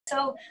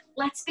So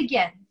let's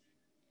begin.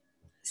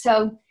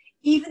 So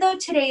even though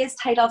today is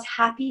titled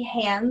Happy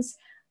Hands,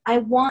 I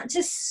want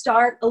to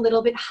start a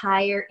little bit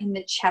higher in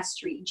the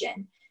chest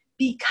region,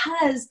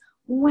 because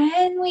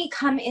when we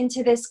come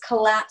into this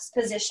collapsed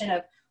position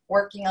of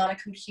working on a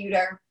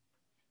computer,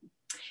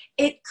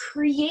 it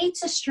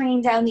creates a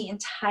strain down the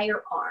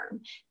entire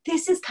arm.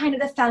 This is kind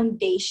of the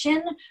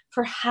foundation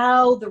for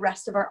how the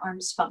rest of our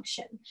arms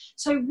function.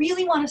 So I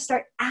really want to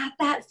start at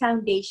that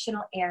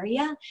foundational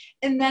area,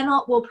 and then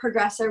we'll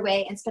progress our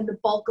way and spend the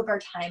bulk of our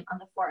time on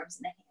the forearms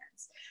and the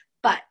hands.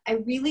 But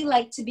I really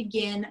like to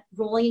begin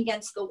rolling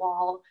against the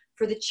wall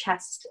for the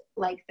chest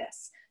like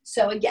this.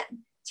 So again,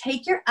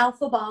 take your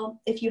alpha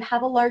ball. If you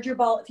have a larger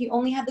ball, if you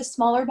only have the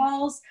smaller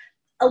balls,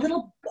 a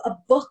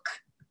book,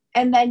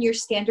 and then your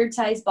standard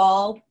size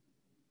ball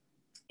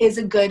is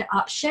a good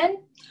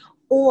option,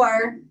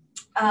 or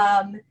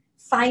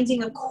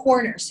finding a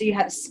corner so you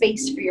have a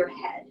space for your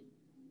head.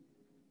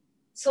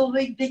 So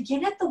we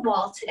begin at the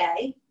wall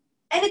today,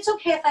 and it's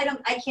okay if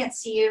I can't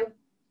see you,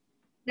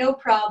 no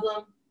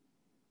problem.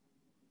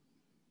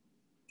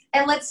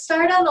 And let's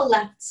start on the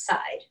left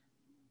side.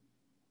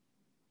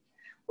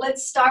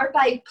 Let's start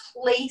by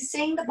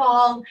placing the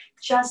ball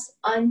just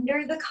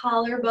under the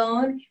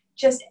collarbone,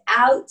 just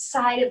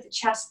outside of the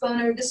chest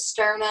bone or the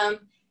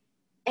sternum.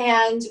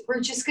 And we're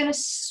just gonna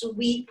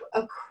sweep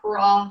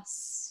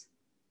across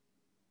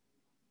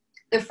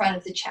the front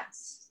of the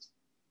chest.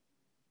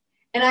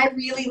 And I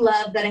really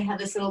love that I have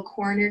this little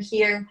corner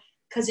here,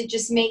 because it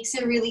just makes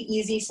it really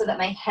easy so that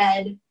my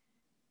head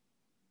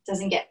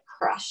doesn't get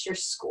crushed or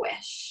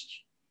squished.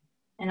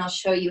 And I'll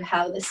show you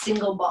how the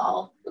single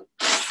ball,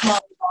 small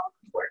ball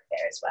can work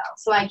there as well.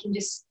 So I can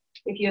just,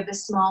 if you have the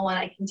small one,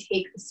 I can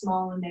take the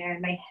small one there,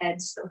 and my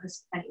head still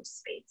has plenty of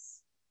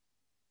space.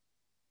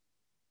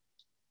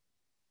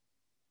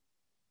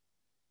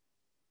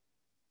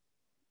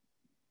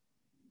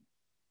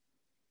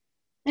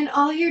 And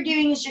all you're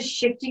doing is just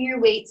shifting your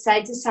weight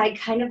side to side,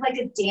 kind of like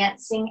a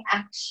dancing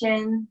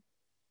action.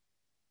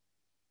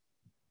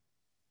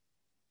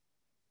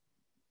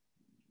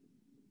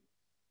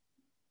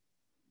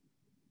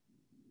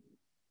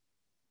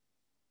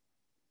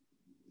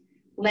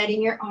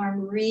 Letting your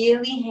arm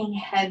really hang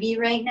heavy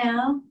right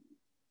now.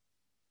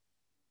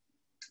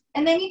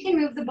 And then you can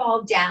move the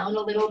ball down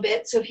a little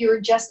bit. So if you were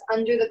just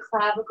under the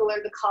clavicle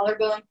or the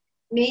collarbone,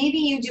 maybe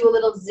you do a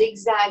little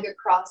zigzag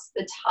across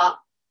the top,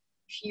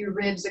 few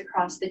ribs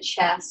across the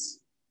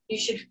chest. You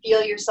should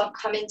feel yourself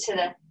come into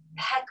the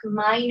pec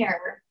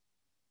minor,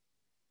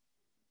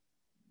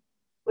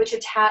 which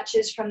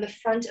attaches from the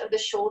front of the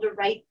shoulder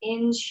right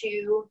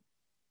into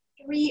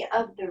 3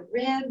 of the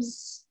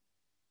ribs.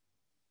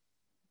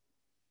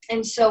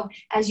 And so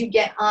as you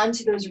get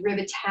onto those rib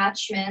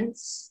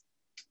attachments,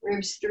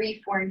 ribs 3,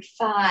 4, and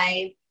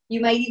 5, you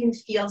might even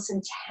feel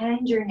some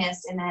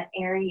tenderness in that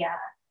area.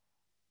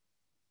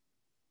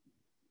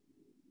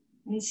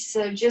 And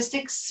so just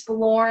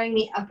exploring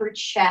the upper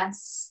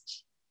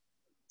chest,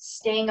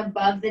 staying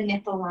above the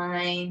nipple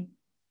line,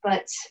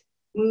 but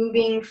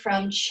moving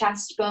from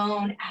chest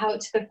bone out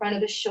to the front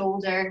of the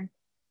shoulder.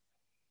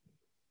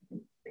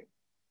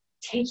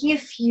 Taking a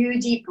few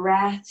deep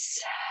breaths.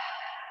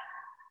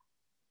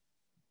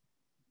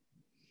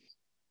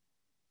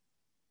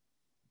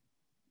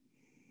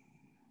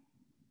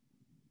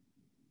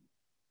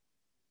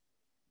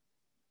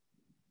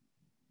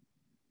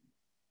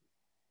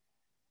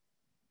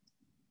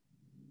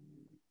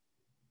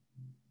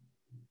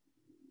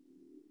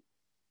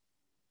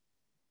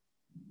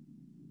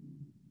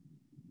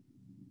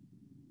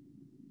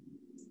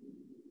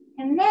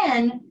 And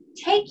then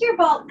take your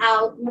ball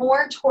out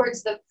more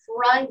towards the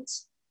front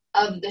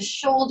of the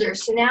shoulder.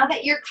 So now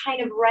that you're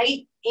kind of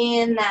right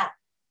in that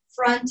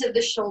front of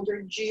the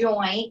shoulder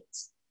joint,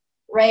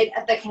 right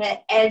at the kind of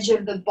edge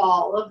of the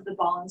ball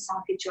and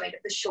socket joint of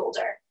the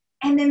shoulder.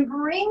 And then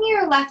bring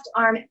your left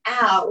arm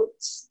out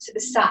to the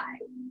side.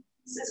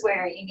 This is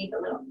where you need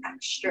a little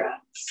extra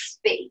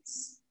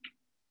space.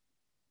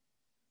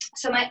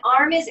 So my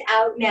arm is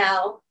out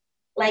now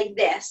like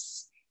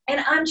this. And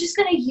I'm just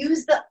gonna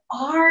use the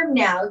arm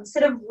now.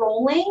 Instead of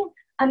rolling,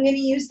 I'm gonna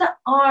use the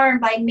arm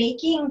by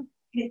making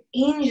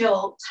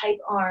angel type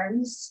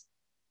arms.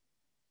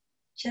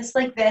 Just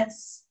like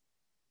this,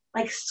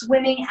 like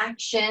swimming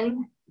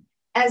action,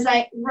 as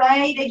I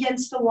right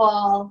against the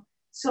wall.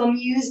 So I'm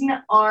using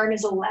the arm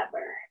as a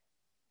lever.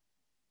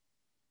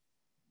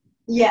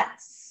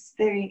 Yes,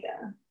 there you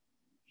go.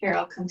 Here,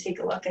 I'll come take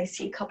a look. I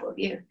see a couple of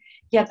you.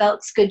 Yeah, that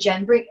looks good,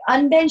 Jen.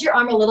 Unbend your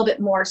arm a little bit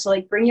more. So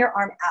like bring your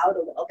arm out a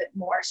little bit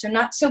more. So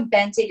not so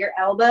bent at your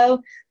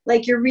elbow,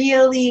 like you're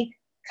really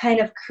kind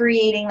of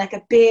creating like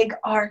a big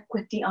arc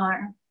with the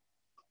arm.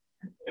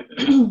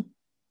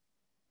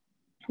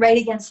 Right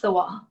against the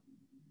wall.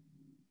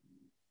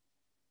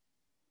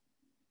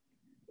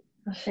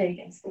 I'll show you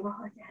against the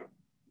wall again.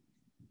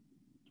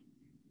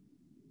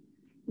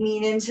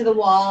 Lean into the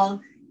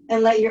wall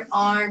and let your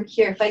arm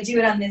here. If I do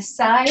it on this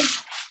side,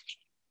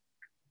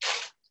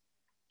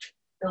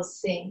 you'll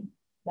see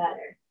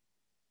better.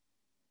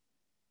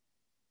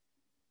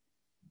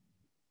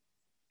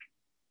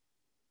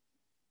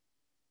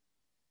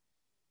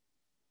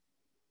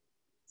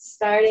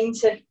 Starting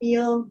to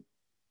feel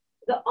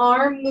the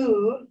arm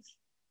move.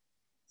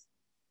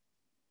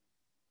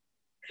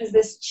 Because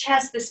this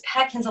chest, this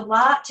pec has a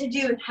lot to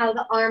do with how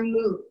the arm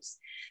moves.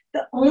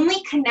 The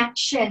only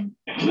connection,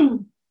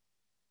 the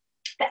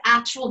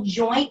actual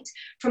joint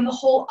from the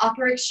whole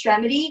upper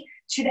extremity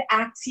to the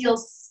axial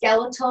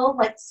skeletal,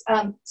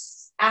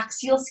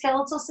 axial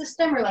skeletal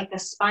system, or like the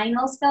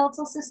spinal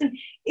skeletal system,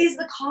 is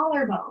the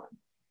collarbone.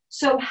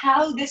 So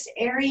how this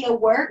area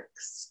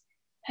works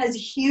has a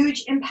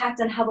huge impact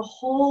on how the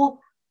whole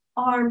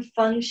arm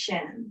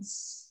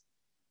functions.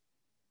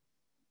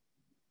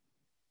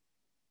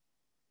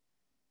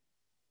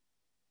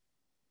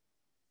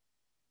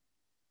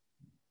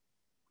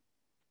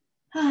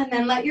 And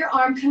then let your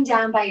arm come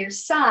down by your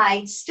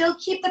side. Still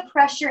keep the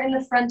pressure in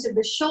the front of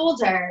the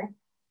shoulder,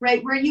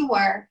 right where you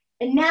were.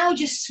 And now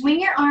just swing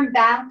your arm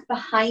back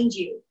behind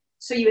you.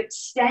 So you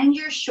extend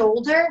your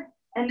shoulder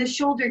and the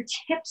shoulder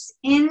tips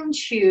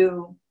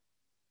into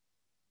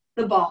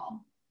the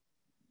ball.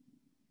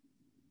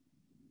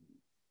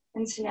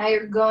 And so now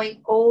you're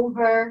going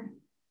over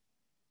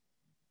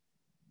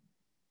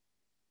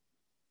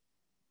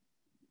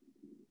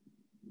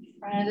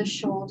front of the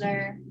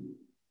shoulder.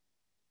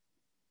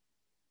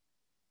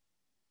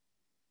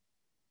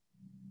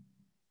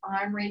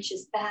 Arm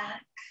reaches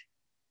back.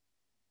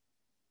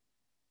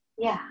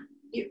 Yeah,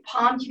 your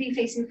palm can be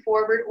facing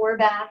forward or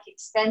back.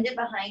 Extend it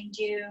behind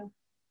you.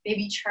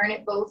 Maybe turn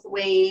it both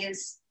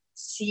ways.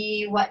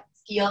 See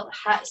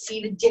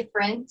the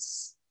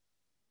difference.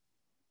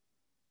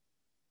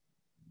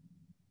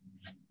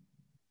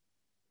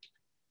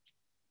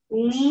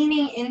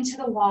 Leaning into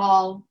the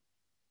wall,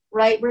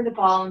 right where the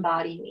ball and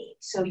body meet.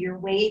 So your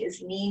weight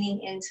is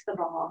leaning into the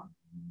ball.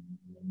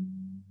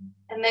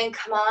 And then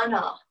come on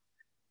up.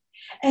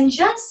 And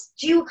just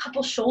do a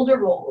couple shoulder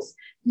rolls.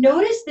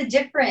 Notice the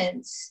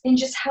difference in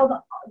just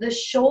how the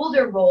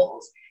shoulder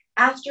rolls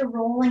after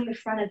rolling the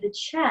front of the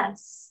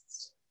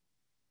chest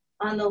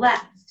on the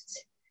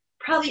left.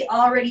 Probably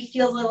already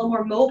feels a little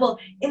more mobile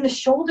in the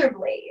shoulder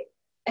blade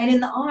and in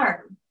the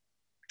arm.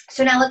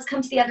 So now let's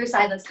come to the other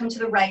side. Let's come to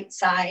the right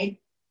side.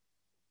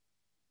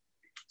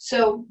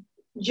 So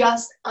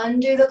just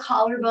under the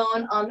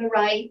collarbone on the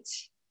right,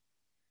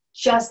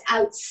 just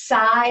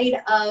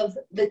outside of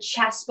the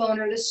chest bone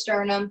or the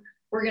sternum,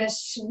 we're going to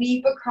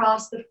sweep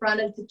across the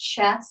front of the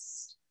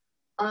chest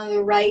on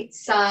the right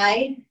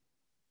side.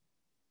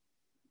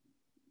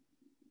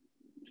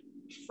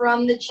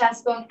 From the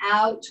chest bone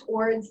out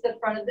towards the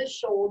front of the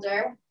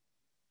shoulder.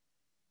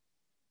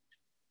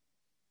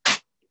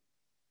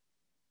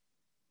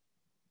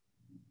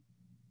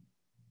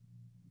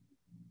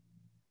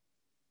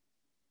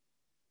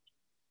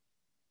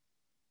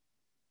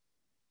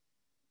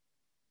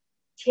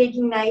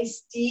 Taking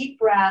nice deep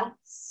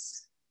breaths.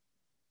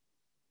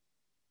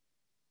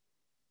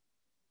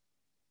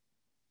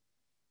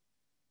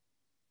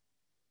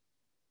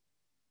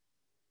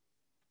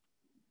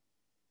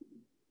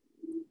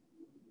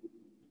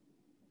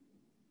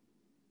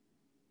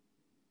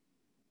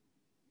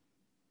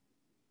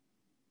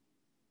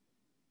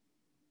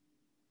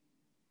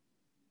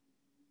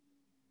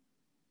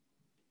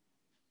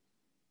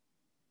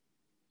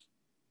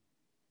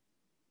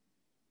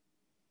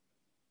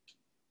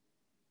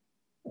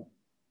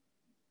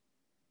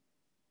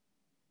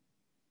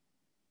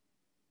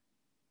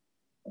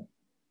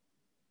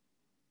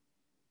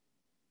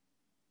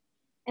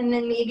 And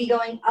then maybe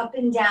going up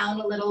and down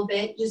a little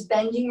bit, just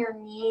bending your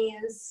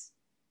knees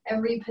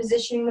and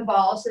repositioning the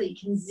ball so that you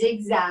can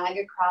zigzag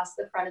across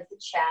the front of the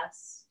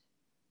chest.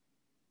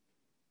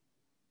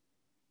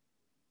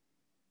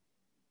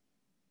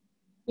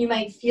 You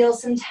might feel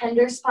some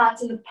tender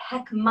spots in the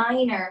pec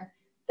minor.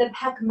 The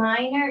pec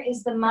minor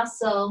is the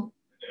muscle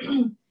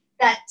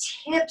that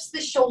tips the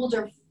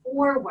shoulder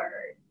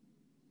forward.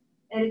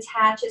 It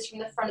attaches from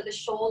the front of the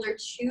shoulder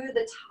to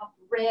the top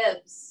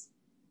ribs.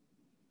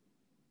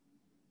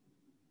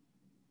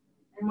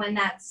 And when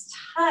that's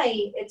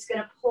tight, it's going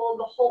to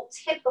pull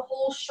tip the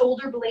whole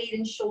shoulder blade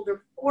and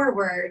shoulder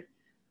forward,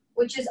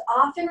 which is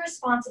often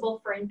responsible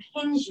for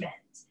impingement.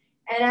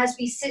 And as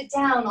we sit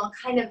down, I'll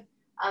kind of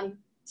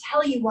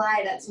tell you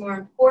why that's more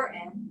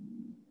important.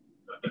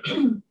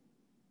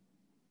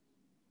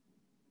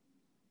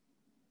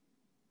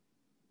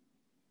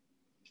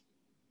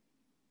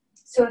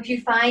 So if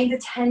you find a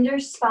tender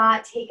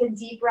spot, take a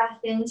deep breath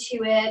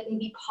into it,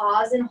 maybe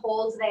pause and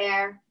hold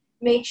there.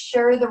 Make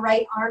sure the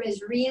right arm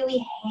is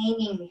really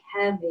hanging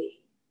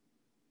heavy.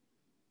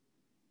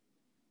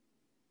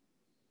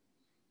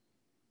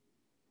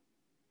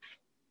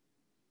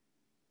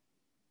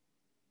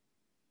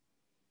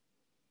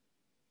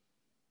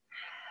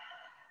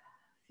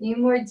 A few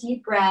more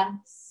deep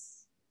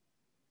breaths.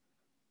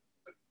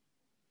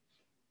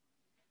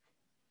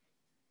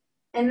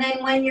 And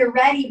then when you're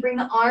ready, bring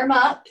the arm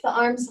up. The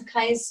arms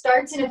kind of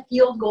starts in a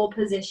field goal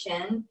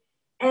position.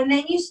 And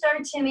then you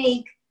start to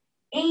make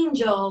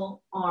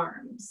angel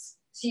arms.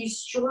 So you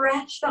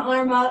stretch the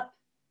arm up,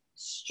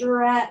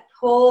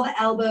 pull the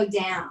elbow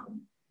down.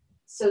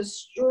 So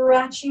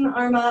stretching the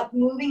arm up,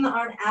 moving the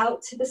arm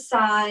out to the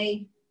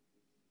side.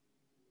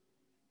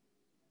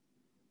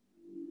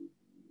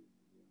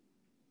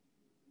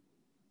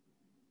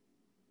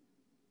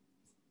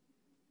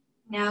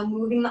 Now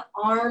moving the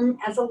arm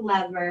as a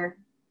lever.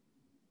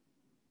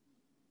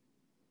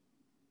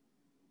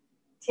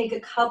 Take a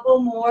couple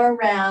more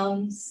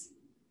rounds.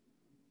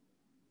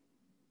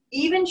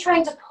 Even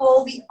trying to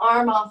pull the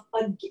arm off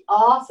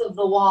of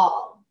the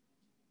wall.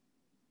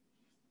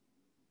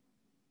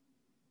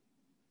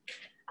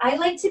 I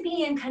like to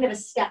be in kind of a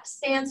step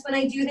stance when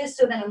I do this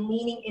so that I'm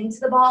leaning into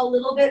the ball a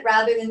little bit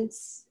rather than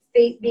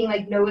being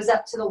like nose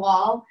up to the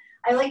wall.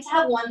 I like to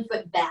have one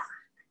foot back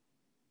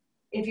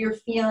if you're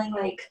feeling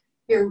like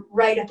you're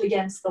right up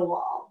against the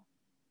wall.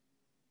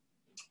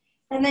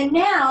 And then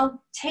now,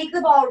 take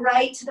the ball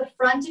right to the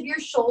front of your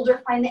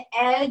shoulder. Find the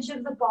edge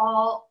of the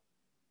ball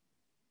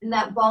in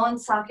that ball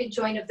and socket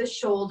joint of the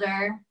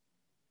shoulder.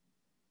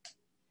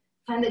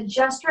 Find the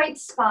just right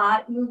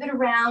spot. Move it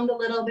around a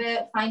little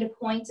bit. Find a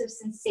point of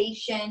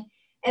sensation.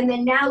 And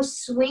then now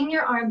swing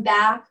your arm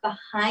back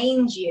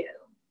behind you,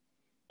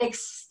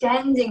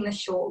 extending the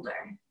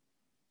shoulder.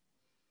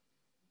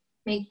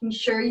 Making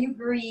sure you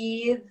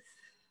breathe.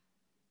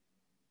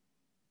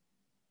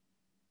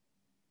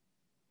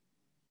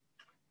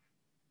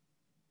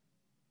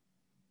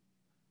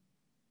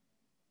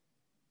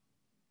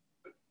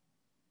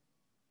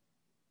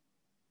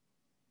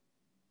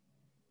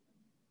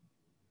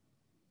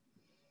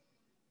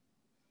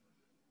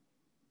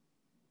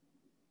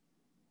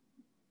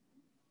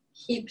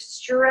 Keep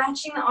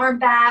stretching the arm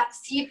back.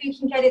 See if you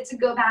can get it to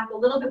go back a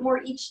little bit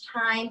more each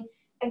time.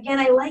 Again,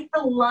 I like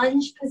the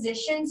lunge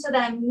position so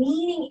that I'm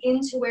leaning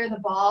into where the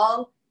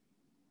ball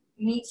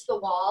meets the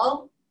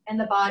wall and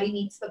the body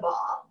meets the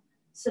ball.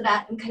 So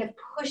that I'm kind of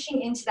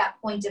pushing into that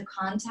point of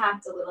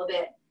contact a little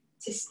bit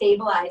to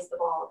stabilize the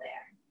ball there.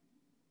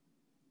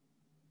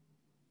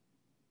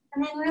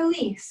 And then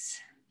release.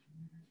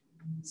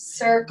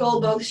 Circle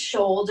both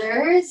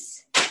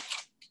shoulders.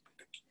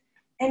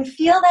 And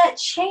feel that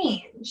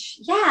change.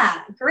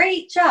 Yeah,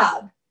 great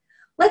job.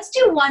 Let's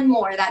do one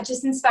more. That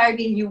just inspired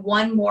me to do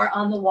one more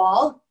on the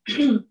wall.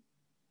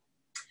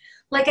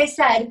 Like I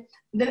said,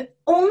 the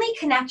only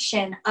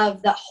connection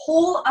of the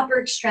whole upper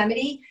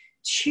extremity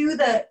to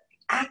the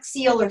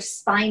axial or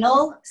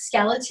spinal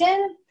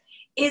skeleton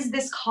is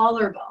this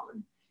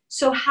collarbone.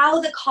 So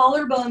how the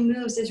collarbone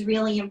moves is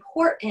really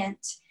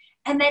important.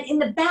 And then in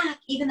the back,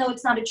 even though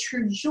it's not a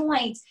true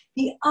joint,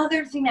 the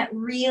other thing that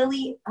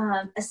really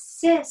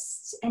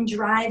assists and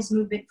drives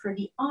movement for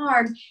the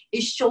arm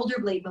is shoulder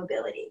blade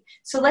mobility.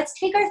 So let's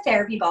take our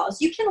therapy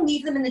balls. You can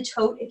leave them in the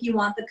tote if you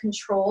want the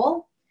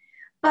control,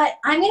 but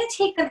I'm going to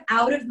take them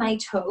out of my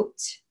tote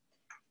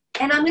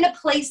and I'm going to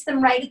place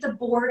them right at the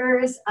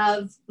borders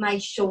of my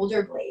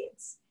shoulder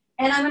blades.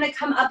 And I'm going to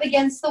come up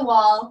against the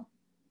wall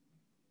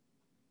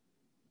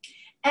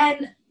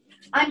and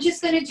I'm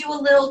just going to do a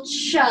little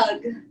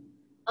chug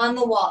on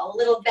the wall, a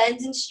little bend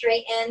and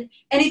straighten.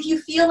 And if you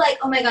feel like,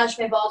 oh my gosh,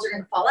 my balls are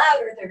going to fall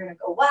out or they're going to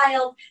go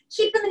wild,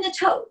 keep them in the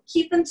tote.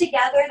 Keep them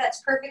together.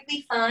 That's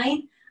perfectly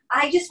fine.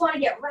 I just want to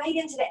get right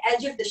into the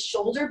edge of the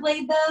shoulder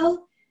blade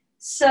though,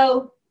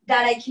 so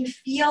that I can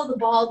feel the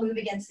ball move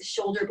against the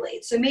shoulder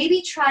blade. So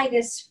maybe try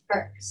this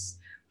first.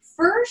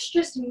 First,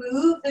 just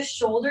move the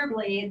shoulder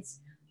blades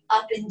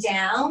up and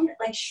down,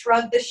 like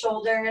shrug the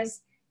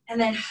shoulders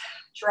and then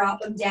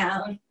drop them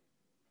down.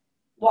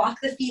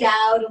 Walk the feet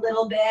out a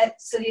little bit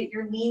so that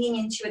you're leaning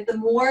into it. The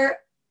more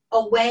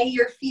away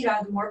your feet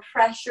are, the more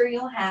pressure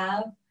you'll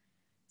have.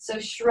 So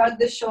shrug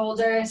the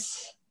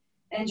shoulders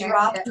and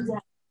drop them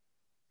down.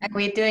 Are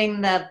we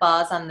doing the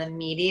balls on the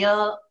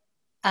medial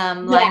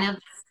lineup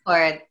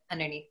or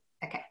underneath?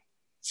 Okay.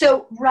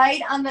 So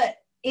right on the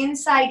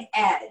inside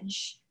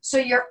edge. So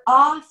you're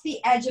off the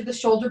edge of the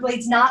shoulder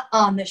blades, not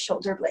on the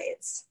shoulder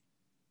blades.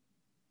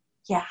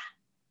 Yeah.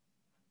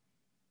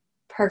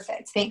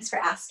 Perfect. Thanks for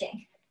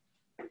asking.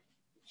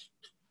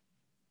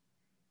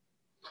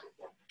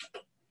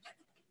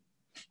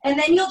 And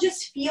then you'll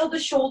just feel the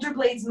shoulder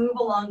blades move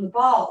along the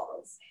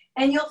balls.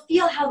 And you'll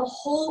feel how the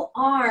whole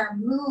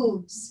arm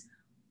moves.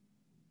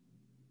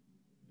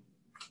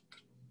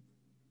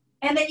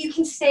 And then you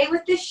can stay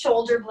with this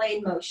shoulder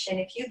blade motion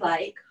if you'd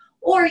like,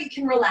 or you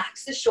can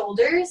relax the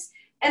shoulders,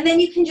 and then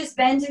you can just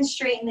bend and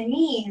straighten the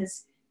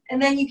knees,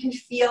 and then you can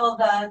feel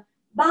the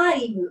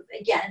body move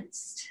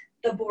against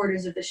the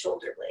borders of the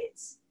shoulder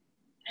blades.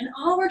 And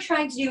all we're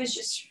trying to do is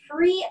just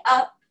free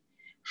up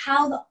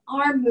how the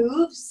arm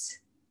moves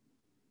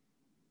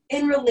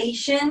in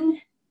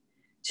relation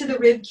to the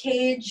rib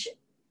cage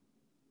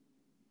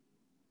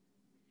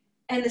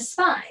and the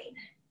spine.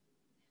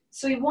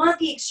 So we want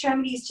the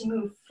extremities to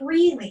move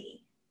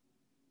freely.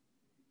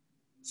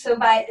 So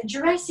by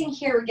addressing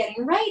here, we're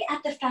getting right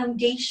at the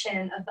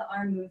foundation of the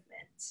arm movement.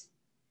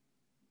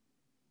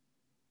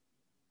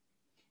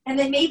 And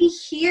then maybe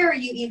here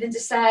you even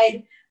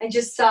decide, I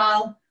just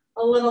saw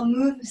a little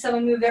move,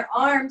 someone move their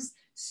arms.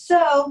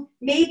 So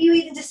maybe you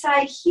even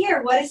decide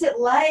here, what is it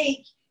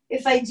like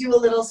if I do a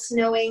little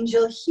snow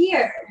angel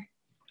here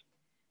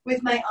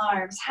with my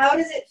arms? How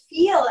does it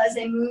feel as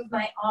I move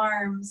my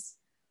arms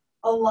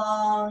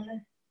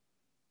along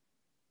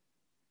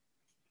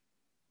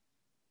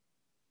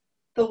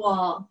the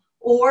wall?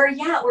 Or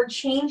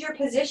change your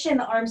position.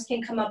 The arms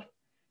can come up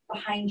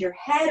behind your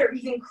head, or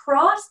even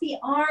cross the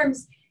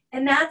arms,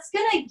 and that's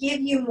gonna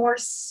give you more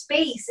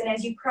space. And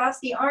as you cross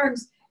the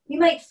arms, you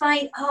might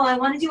find, oh, I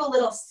wanna do a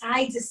little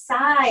side to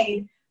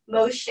side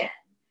motion.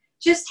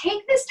 Just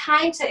take this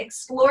time to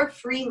explore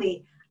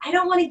freely. I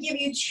don't wanna give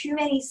you too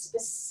many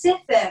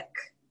specific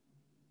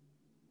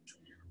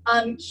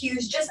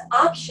cues, just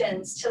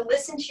options to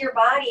listen to your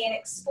body and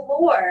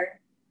explore.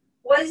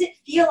 What does it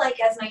feel like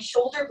as my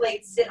shoulder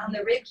blades sit on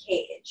the rib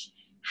cage?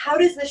 How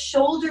does the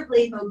shoulder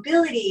blade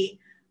mobility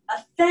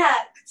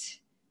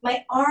affect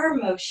my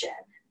arm motion?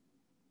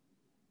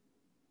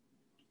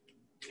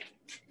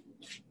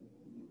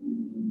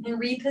 And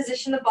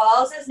reposition the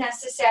balls as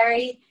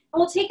necessary. And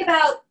we'll take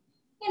about,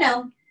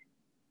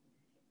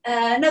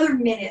 another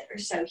minute or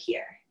so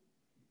here.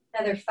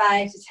 Another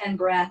 5 to 10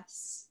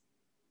 breaths.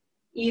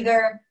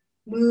 Either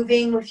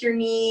moving with your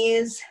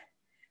knees,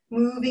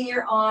 moving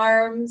your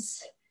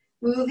arms,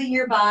 moving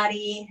your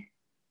body,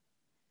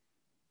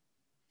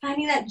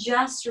 finding that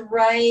just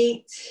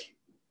right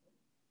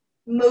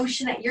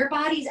motion that your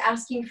body's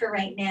asking for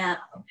right now.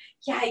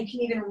 Yeah, you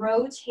can even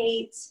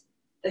rotate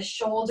the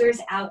shoulders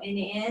out and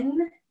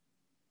in.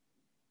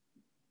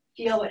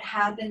 Feel what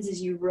happens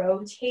as you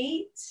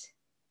rotate.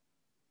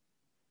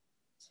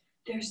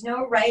 There's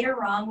no right or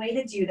wrong way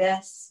to do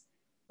this.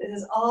 This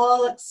is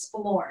all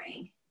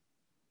exploring.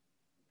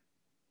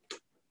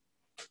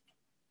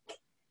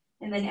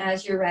 And then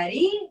as you're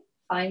ready,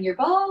 find your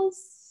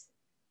balls.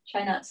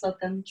 Try not to let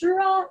them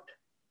drop.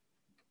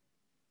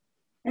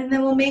 And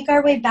then we'll make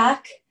our way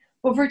back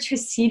over to a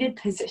seated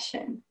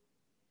position.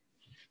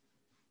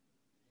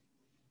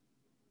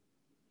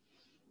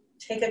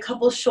 Take a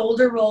couple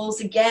shoulder rolls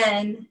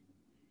again.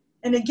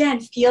 And again,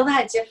 feel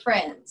that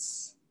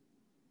difference.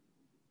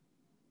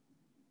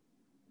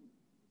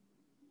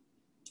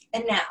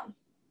 And now,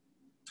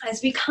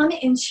 as we come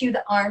into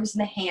the arms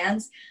and the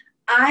hands,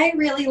 I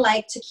really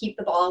like to keep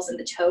the balls in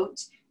the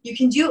tote. You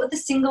can do it with a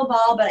single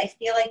ball, but I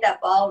feel like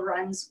that ball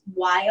runs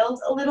wild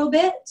a little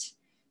bit.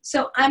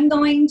 So I'm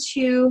going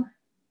to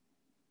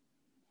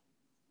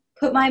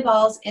put my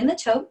balls in the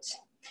tote.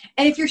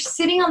 And if you're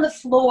sitting on the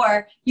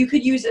floor, you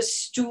could use a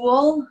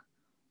stool,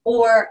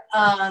 or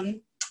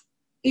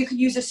you could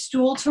use a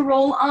stool to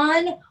roll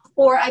on,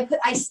 or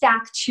I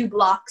stack 2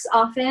 blocks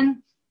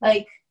often,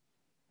 like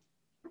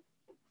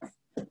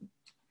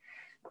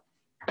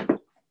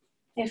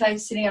if I'm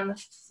sitting on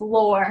the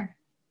floor,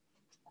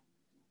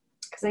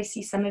 because I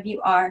see some of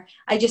you are,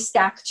 I just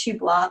stack 2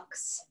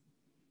 blocks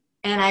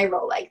and I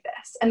roll like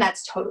this, and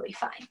that's totally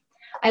fine.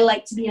 I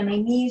like to be on my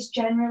knees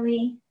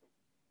generally.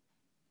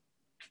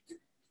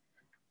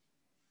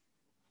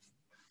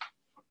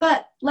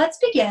 But let's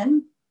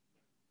begin.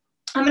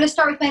 I'm going to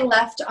start with my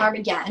left arm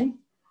again.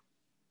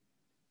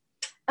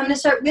 I'm going to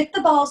start with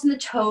the balls in the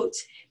tote,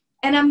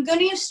 and I'm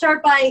going to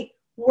start by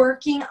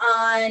working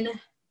on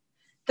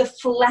the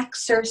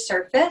flexor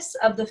surface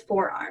of the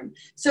forearm.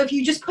 So if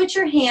you just put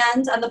your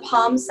hands on the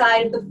palm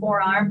side of the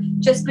forearm,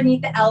 just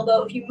beneath the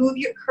elbow, if you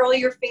curl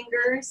your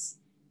fingers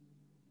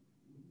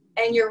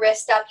and your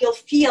wrist up, you'll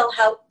feel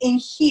how in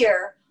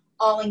here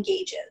all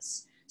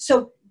engages.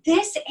 So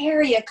this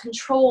area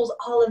controls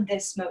all of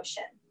this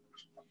motion.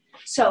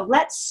 So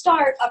let's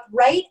start up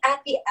right at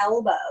the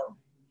elbow.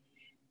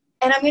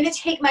 And I'm going to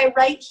take my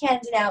right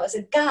hand now as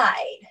a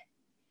guide.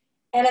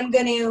 And I'm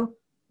going to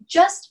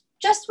just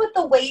with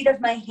the weight of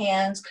my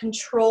hands,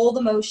 control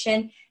the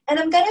motion. And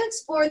I'm going to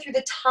explore through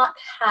the top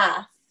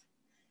half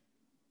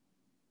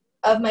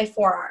of my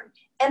forearm.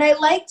 And I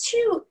like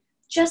to,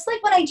 just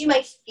like when I do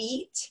my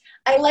feet,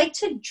 I like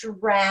to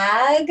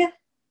drag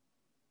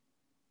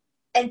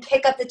and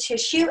pick up the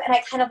tissue, and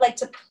I kind of like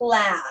to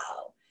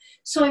plow.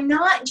 So I'm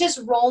not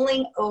just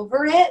rolling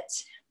over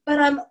it, but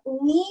I'm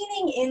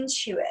leaning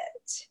into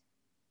it.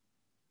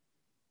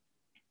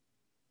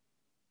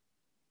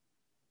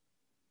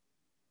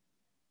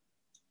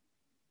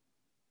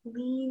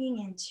 Leaning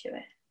into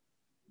it.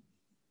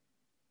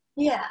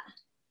 Yeah.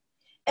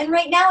 And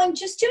right now I'm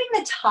just doing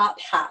the top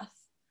half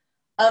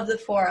of the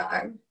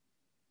forearm.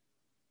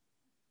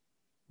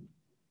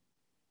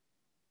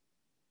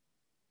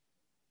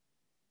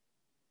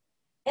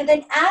 And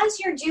then as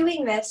you're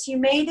doing this, you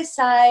may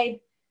decide,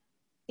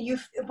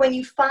 when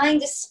you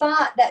find a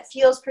spot that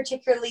feels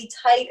particularly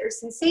tight or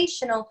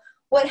sensational,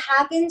 what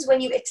happens when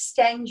you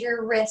extend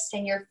your wrist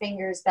and your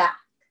fingers back?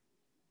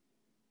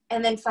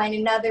 And then find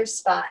another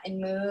spot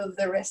and move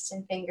the wrist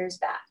and fingers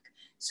back.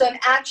 So I'm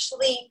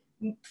actually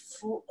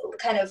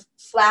kind of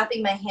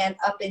flapping my hand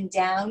up and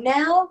down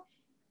now,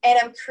 and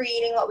I'm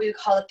creating what we would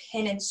call a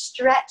pin and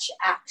stretch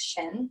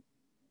action.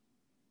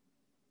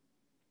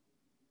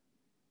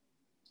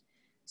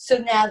 So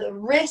now the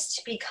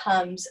wrist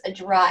becomes a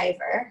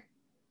driver.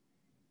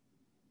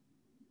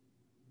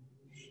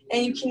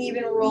 And you can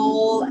even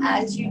roll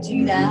as you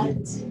do that.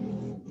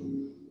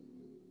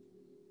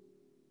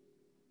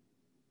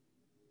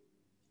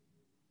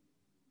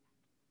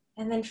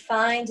 And then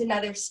find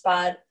another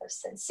spot of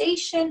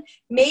sensation.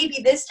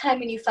 Maybe this time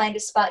when you find a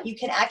spot, you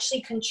can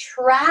actually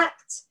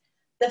contract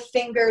the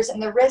fingers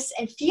and the wrists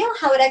and feel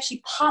how it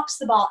actually pops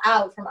the ball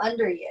out from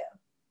under you.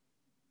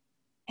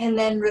 and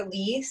then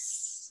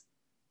release.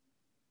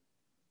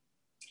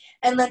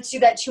 And let's do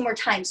that 2 more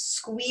times.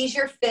 Squeeze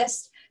your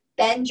fist,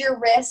 bend your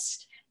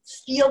wrist,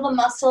 feel the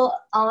muscle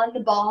on the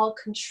ball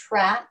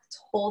contract.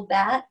 Hold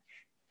that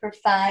for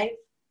 5,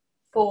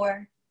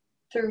 4,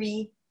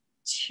 3,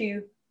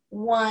 2,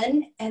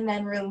 1, and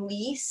then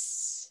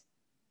release.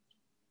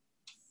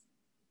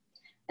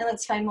 And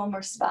let's find one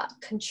more spot.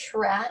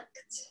 Contract,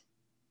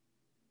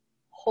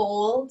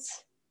 hold.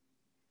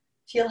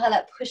 Feel how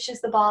that pushes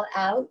the ball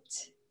out.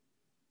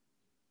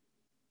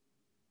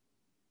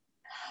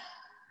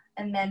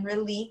 And then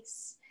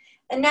release.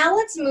 And now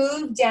let's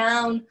move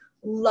down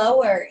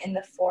lower in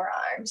the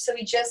forearm. So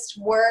we just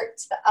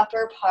worked the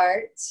upper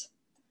part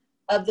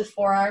of the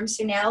forearm.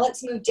 So now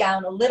let's move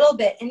down a little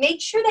bit and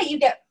make sure that you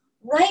get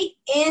right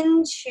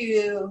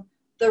into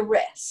the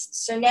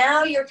wrist. So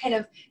now you're kind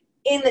of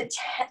in the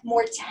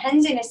more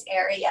tendinous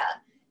area.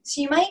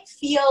 So you might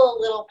feel a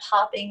little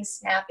popping,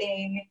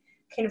 snapping,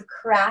 kind of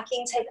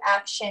cracking type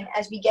action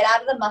as we get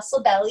out of the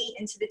muscle belly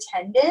into the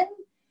tendon.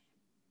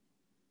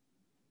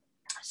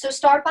 So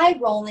start by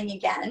rolling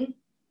again.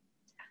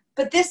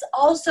 But this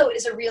also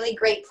is a really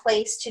great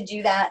place to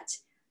do that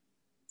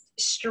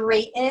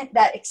straighten,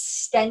 that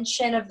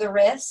extension of the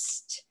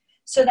wrist,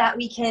 so that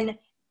we can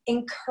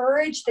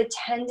encourage the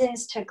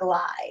tendons to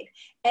glide.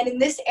 And in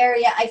this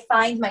area, I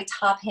find my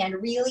top hand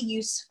really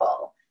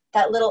useful,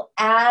 that little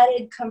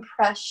added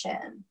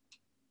compression.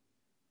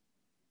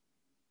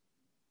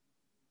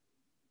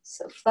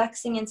 So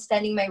flexing and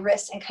extending my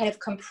wrist and kind of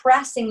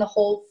compressing the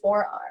whole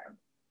forearm.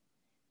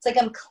 It's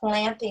like I'm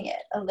clamping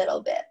it a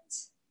little bit.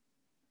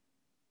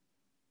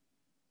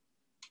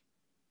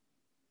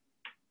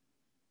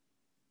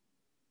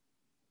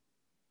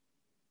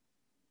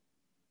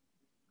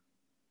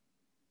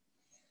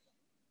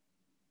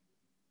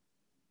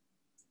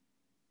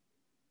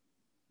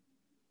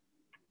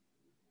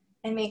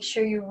 And make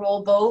sure you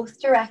roll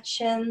both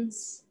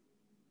directions.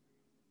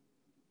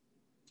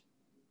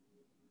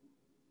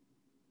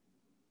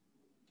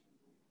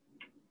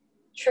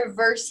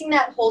 Traversing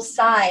that whole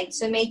side,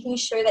 so making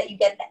sure that you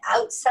get the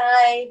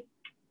outside,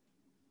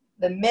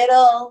 the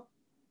middle,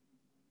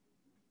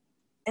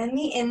 and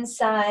the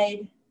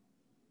inside.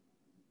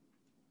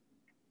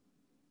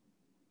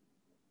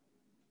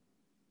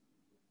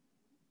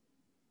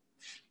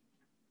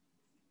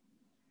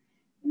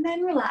 And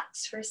then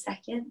relax for a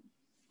second.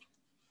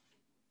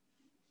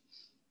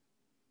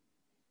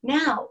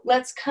 Now,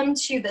 let's come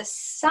to the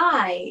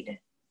side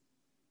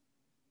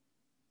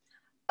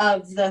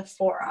of the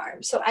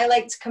forearm. So I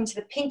like to come to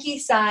the pinky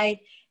side,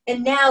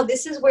 and now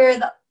this is where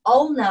the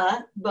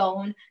ulna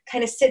bone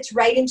kind of sits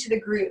right into the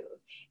groove.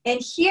 And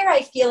here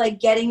I feel like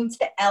getting to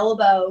the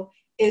elbow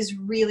is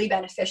really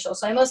beneficial.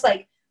 So I almost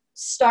like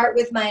start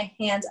with my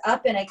hands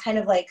up and I kind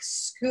of like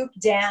scoop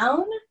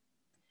down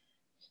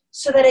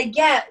so that I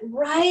get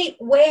right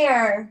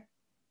where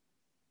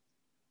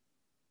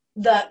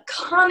the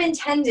common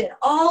tendon,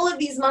 all of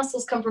these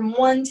muscles come from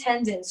one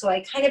tendon. So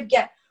I kind of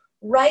get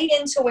right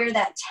into where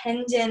that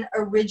tendon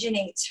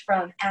originates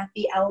from at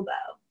the elbow.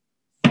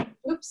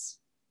 Oops.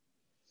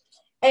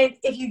 And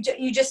if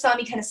you just saw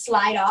me kind of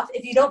slide off,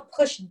 if you don't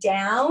push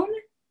down,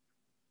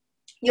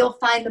 you'll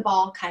find the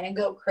ball kind of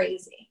go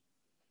crazy.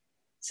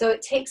 So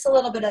it takes a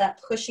little bit of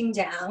that pushing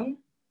down.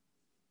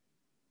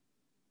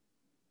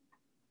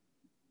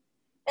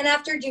 And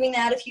after doing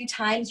that a few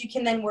times, you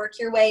can then work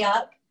your way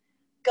up,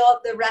 go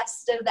up the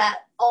rest of that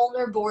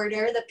ulnar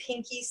border, the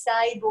pinky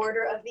side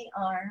border of the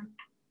arm.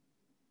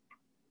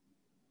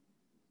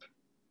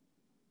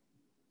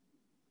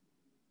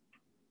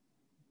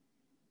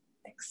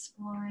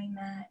 Exploring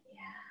that, yeah.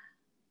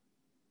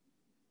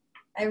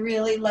 I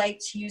really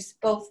like to use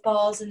both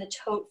balls in the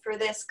tote for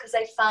this because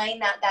I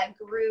find that that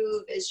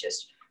groove is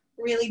just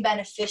really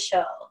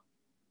beneficial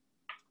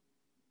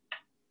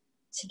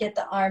to get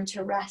the arm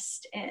to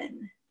rest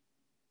in.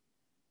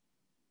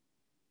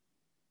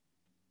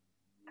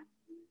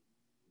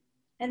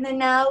 And then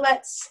now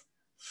let's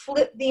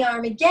flip the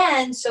arm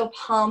again, so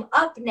palm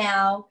up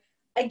now,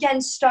 again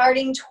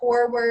starting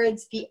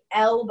towards the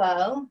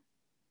elbow.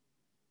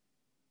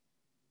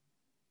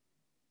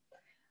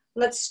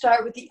 Let's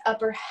start with the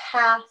upper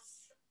half.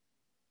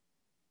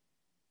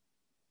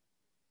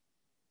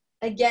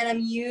 Again, I'm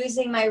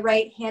using my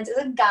right hand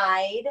as a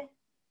guide.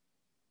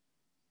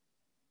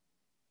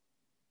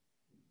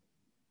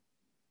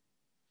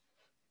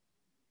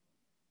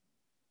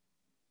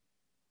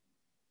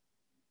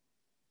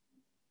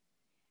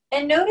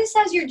 And notice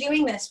as you're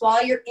doing this,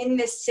 while you're in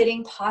this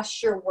sitting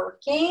posture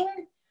working,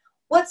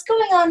 what's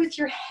going on with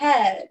your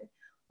head?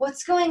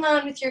 What's going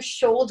on with your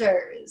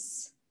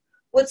shoulders?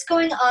 What's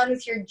going on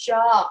with your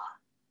jaw?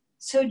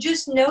 So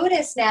just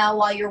notice now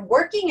while you're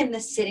working in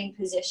this sitting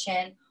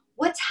position,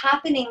 what's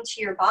happening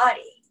to your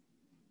body?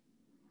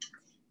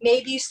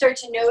 Maybe you start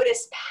to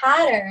notice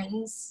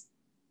patterns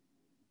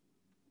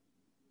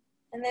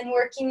and then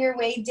working your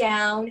way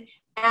down,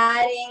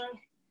 adding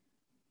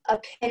a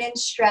pin and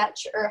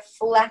stretch or a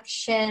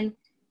flexion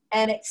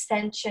and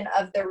extension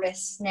of the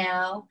wrists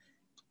now.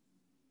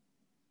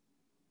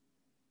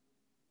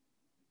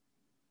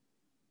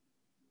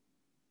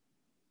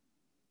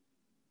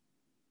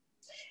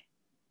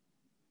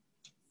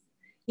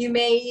 You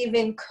may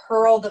even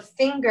curl the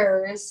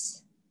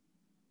fingers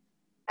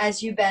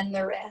as you bend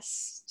the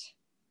wrist.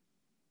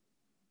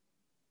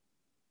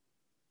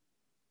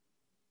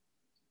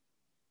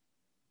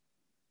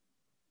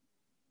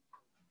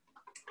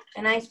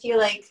 And I feel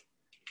like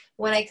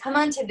when I come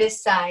onto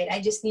this side,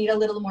 I just need a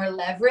little more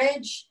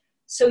leverage.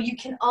 So you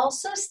can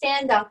also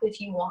stand up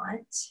if you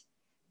want.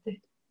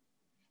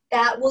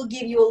 That will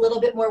give you a little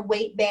bit more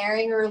weight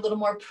bearing or a little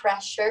more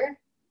pressure.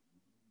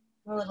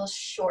 I'm a little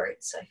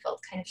short, so I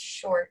felt kind of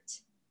short.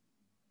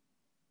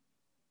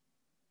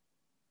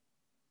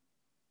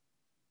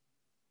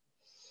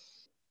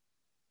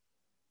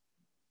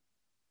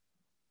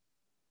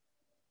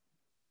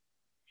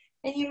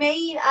 And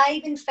I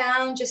even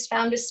just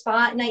found a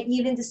spot, and I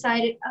even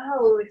decided,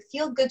 oh, it would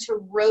feel good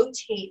to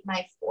rotate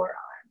my forearm.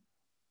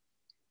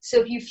 So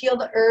if you feel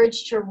the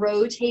urge to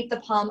rotate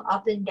the palm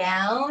up and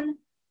down,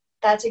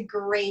 that's a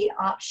great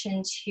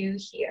option too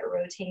here,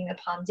 rotating the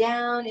palm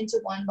down into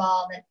one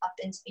ball, then up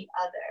into the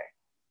other.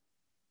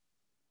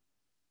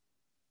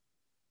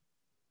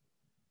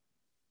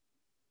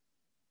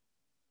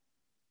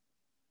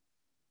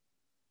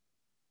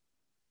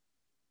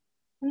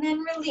 And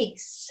then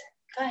release.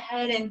 Go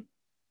ahead and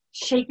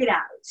shake it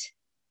out.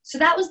 So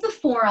that was the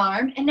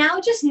forearm. And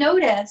now just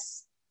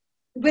notice,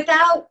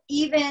 without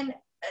even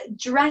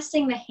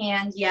dressing the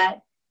hand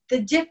yet, the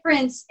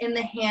difference in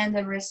the hand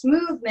and wrist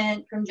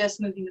movement from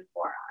just moving the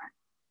forearm.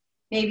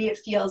 Maybe it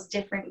feels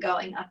different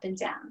going up and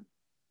down.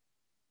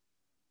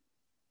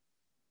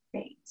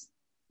 Great.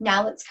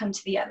 Now let's come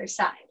to the other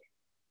side.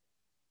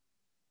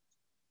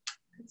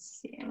 Let's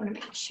see, I want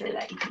to make sure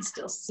that you can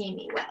still see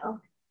me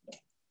well.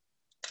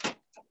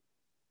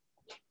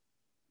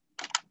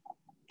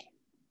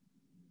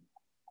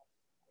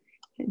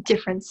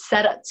 Different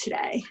setup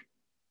today.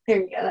 There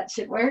we go, that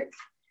should work.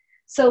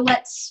 So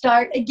let's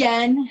start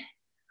again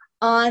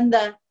on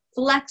the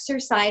flexor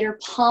side or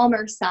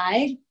palmar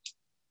side.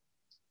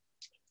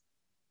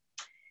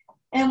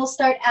 And we'll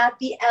start at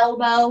the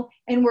elbow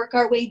and work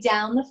our way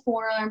down the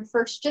forearm.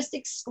 First, just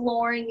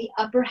exploring the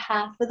upper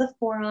half of the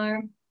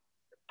forearm.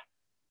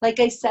 Like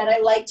I said, I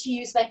like to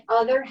use my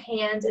other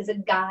hand as a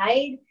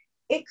guide.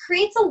 It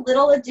creates a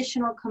little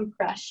additional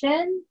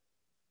compression.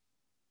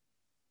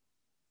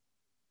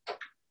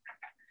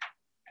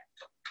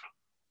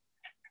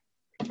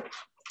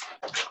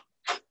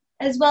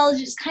 As well as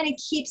just kind of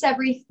keeps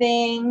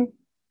everything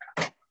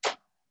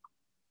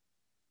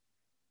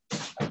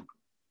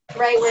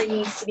right where it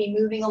needs to be,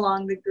 moving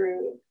along the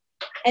groove.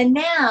 And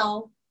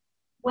now,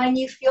 when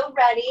you feel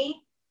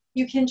ready,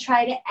 you can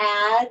try to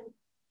add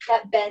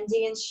that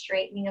bending and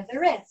straightening of the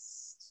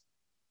wrist.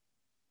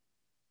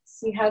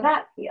 See how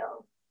that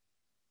feels.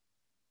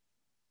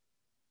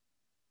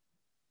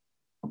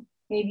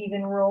 Maybe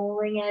even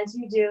rolling as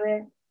you do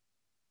it.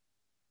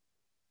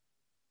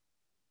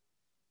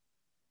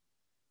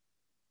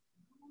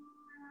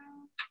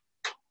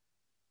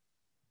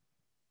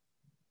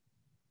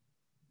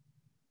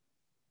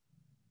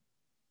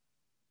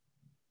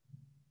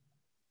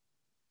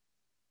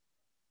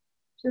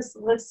 Just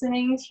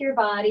listening to your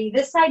body.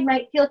 This side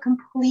might feel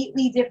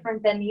completely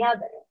different than the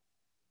other.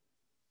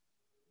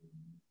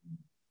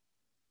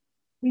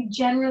 We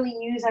generally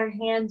use our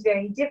hands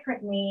very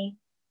differently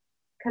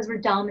because we're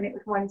dominant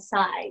with one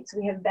side. So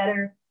we have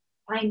better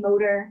fine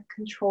motor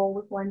control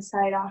with one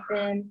side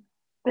often.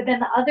 But then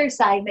the other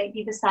side might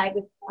be the side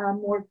with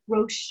more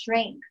gross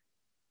strength.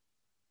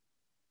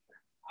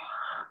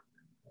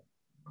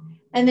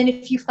 And then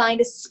if you find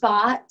a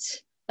spot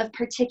of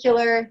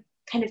particular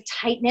kind of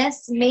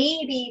tightness,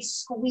 maybe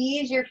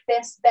squeeze your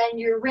fist, bend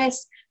your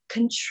wrist,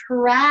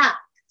 contract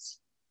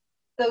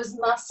those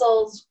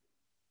muscles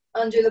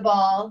under the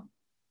ball,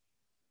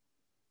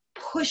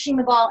 pushing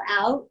the ball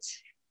out,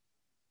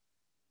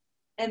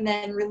 and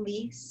then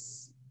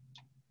release.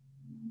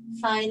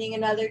 Finding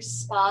another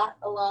spot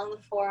along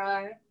the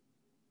forearm,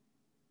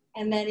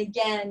 and then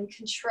again,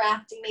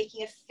 contracting,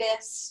 making a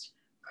fist,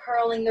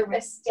 curling the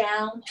wrist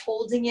down,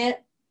 holding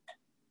it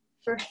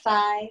for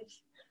 5,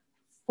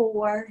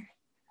 4,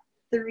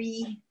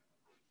 3,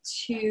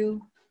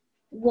 2,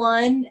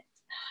 1,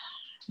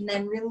 and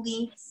then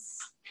release.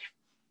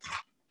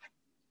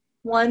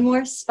 One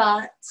more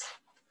spot.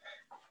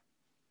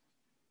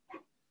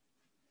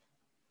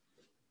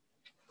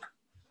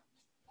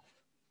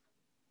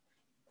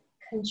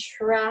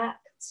 Contract,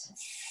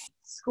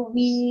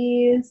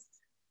 squeeze.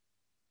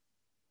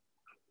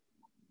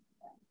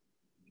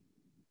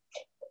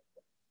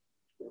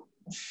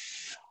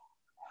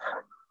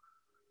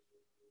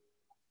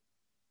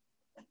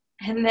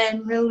 And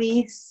then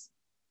release.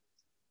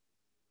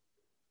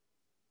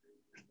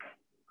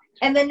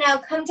 And then now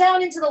come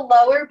down into the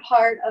lower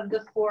part of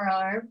the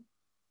forearm.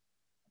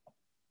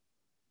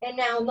 And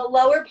now in the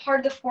lower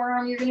part of the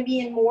forearm, you're going to be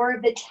in more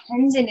of the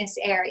tendinous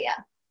area.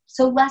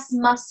 So less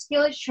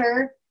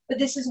musculature, but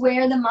this is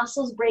where the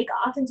muscles break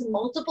off into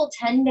multiple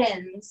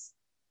tendons.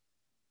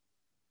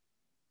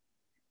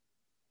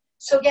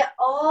 So get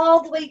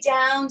all the way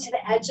down to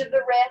the edge of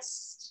the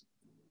wrist.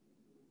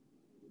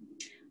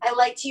 I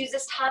like to use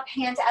this top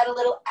hand to add a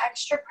little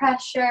extra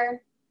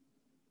pressure.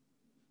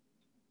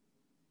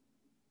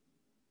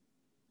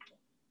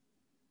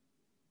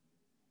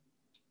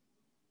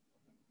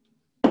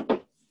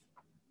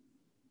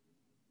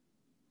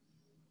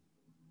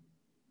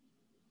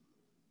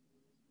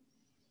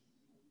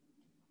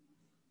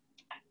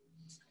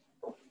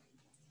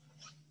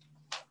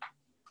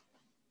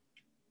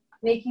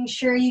 Making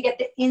sure you get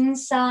the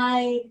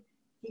inside,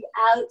 the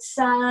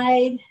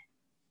outside,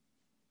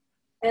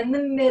 and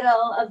the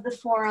middle of the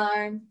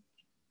forearm.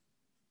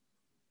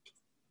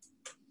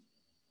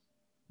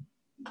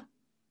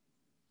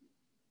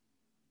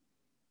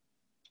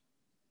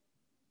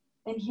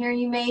 And here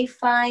you may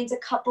find a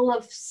couple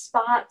of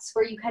spots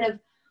where you kind of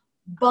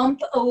bump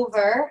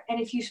over. And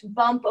if you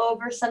bump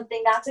over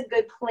something, that's a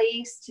good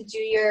place to do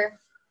your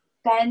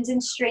bend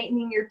and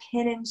straightening, your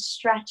pin and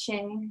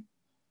stretching.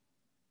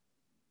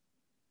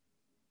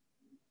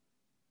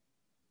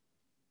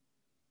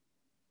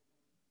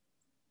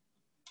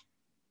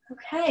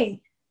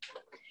 Okay.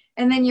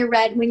 And then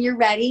when you're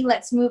ready,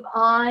 let's move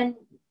on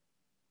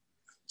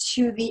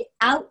to the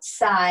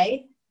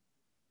outside.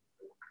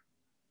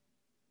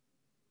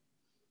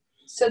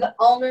 So the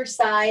ulnar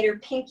side or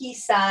pinky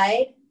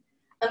side,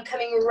 I'm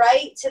coming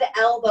right to the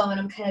elbow and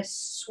I'm kind of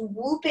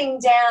swooping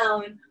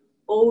down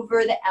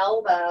over the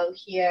elbow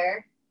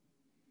here,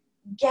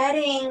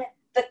 getting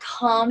the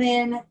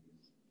common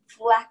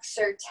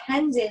flexor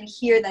tendon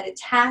here that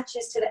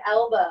attaches to the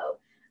elbow.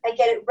 I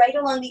get it right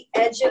along the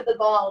edge of the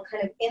ball,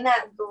 kind of in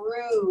that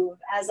groove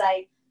as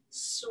I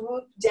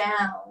swoop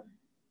down.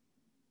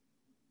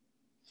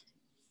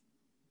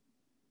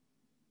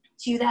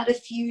 Do that a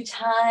few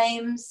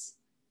times,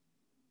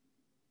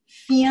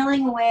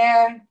 feeling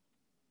where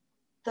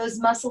those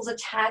muscles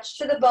attach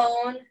to the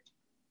bone.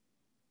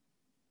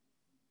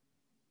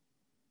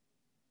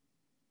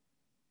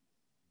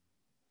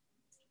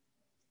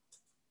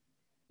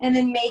 And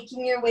then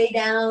making your way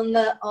down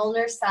the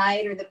ulnar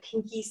side or the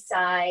pinky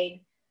side.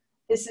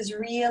 This is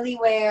really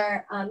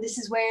where,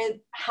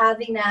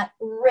 having that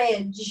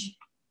ridge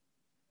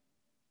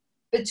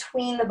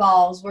between the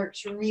balls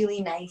works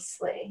really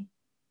nicely.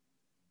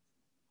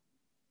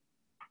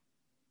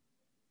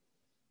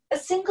 A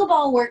single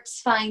ball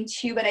works fine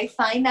too, but I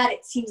find that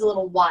it seems a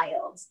little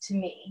wild to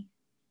me.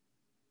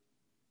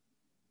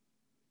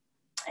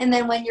 And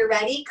then when you're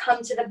ready,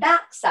 come to the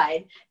back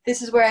side.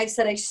 This is where I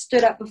said I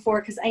stood up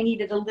before because I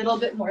needed a little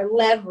bit more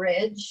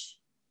leverage.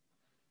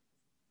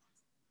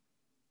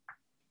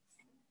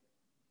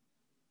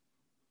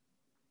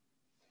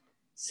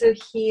 So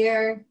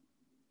here,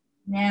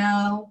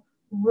 now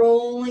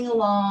rolling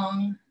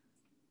along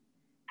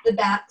the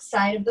back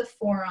side of the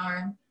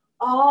forearm,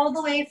 all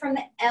the way from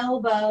the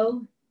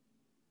elbow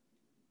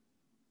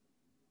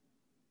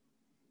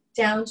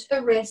down to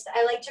the wrist.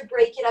 I like to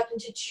break it up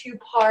into two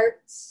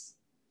parts.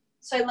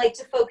 So I like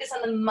to focus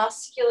on the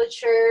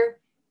musculature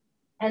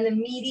and the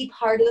meaty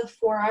part of the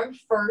forearm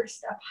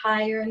first, up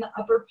higher in the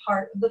upper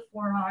part of the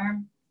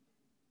forearm.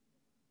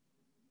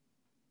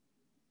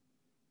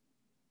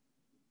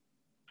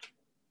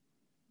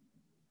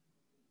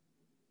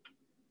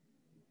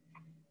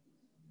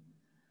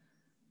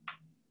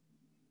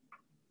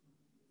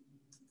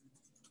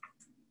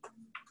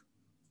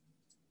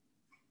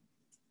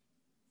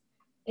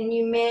 And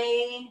you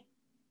may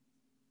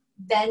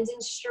bend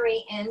and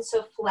straighten,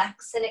 so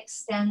flex and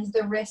extend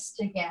the wrist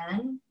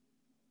again.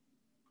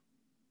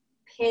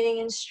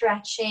 Pinning and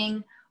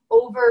stretching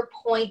over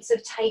points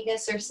of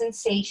tightness or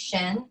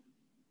sensation.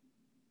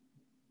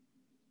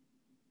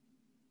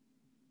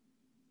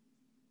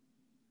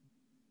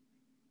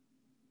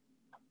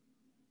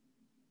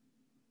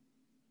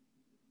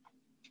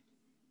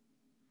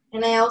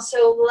 And I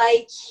also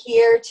like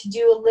here to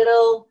do a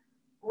little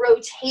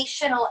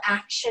rotational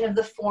action of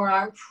the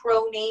forearm,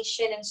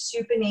 pronation and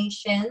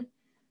supination,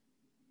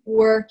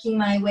 working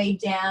my way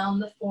down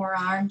the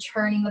forearm,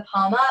 turning the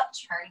palm up,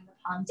 turning the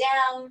palm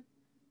down.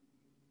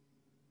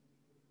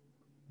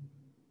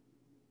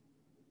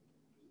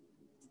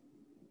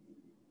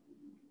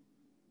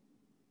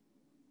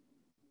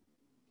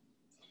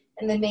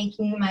 And then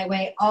making my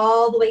way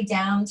all the way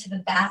down to the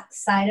back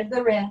side of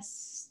the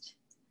wrist.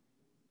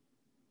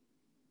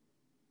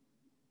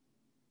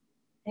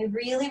 I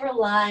really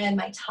rely on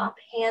my top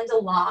hand a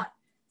lot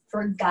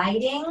for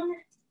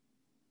guiding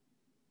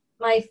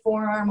my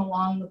forearm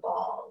along the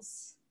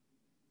balls.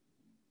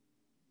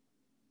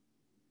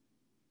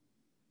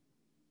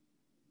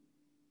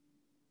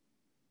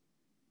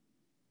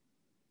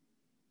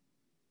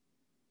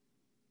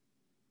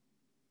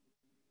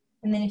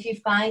 And then if you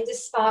find a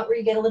spot where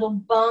you get a little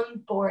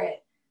bump or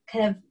it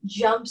kind of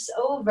jumps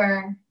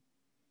over,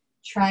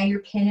 try your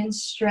pin and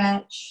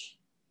stretch.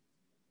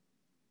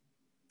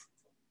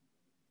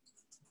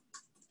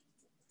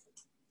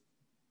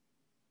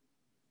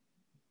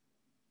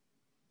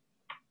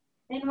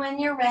 And when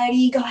you're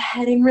ready, go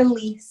ahead and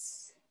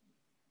release.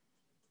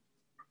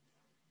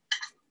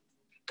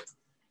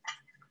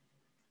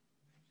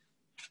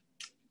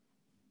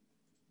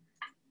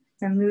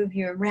 And move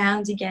you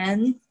around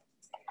again,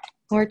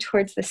 more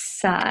towards the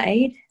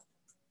side.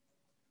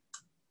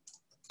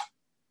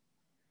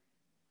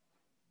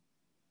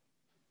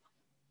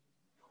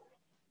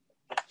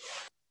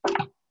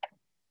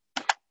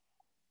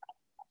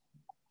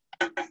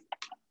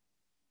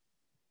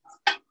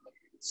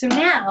 So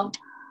now,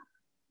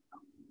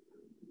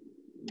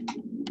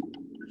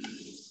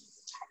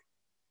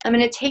 I'm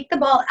going to take the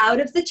ball out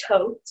of the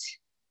tote,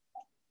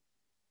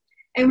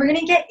 And we're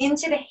gonna get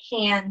into the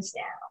hands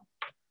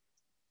now.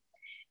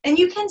 And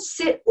you can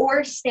sit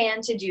or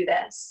stand to do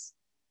this.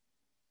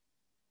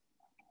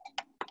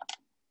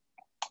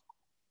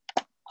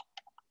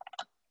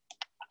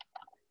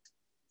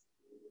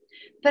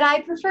 But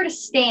I prefer to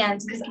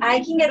stand because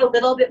I can get a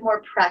little bit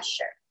more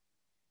pressure.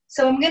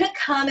 So I'm gonna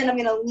come and I'm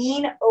gonna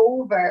lean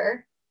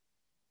over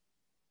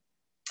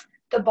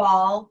the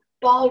ball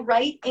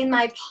right in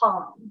my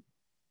palm.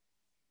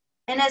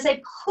 And as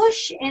I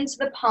push into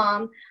the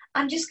palm,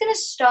 I'm just gonna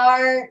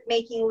start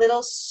making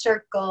little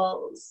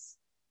circles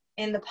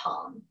in the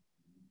palm.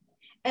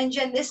 And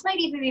Jen, this might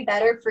even be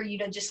better for you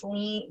to just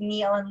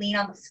kneel and lean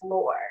on the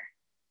floor.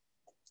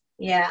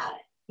 Yeah,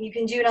 you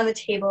can do it on the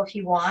table if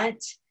you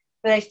want,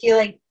 but I feel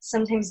like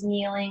sometimes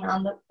kneeling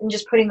on and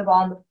just putting the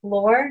ball on the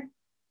floor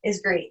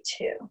is great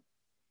too.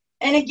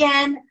 And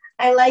again,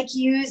 I like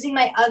using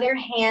my other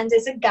hand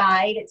as a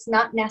guide. It's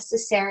not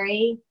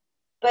necessary,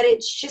 but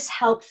it's just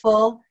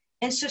helpful.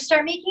 And so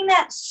start making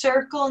that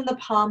circle in the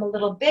palm a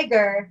little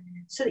bigger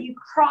so that you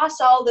cross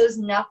all those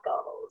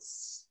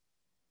knuckles.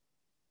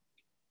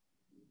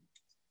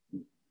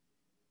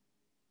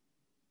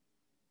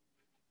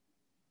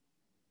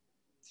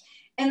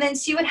 And then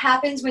see what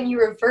happens when you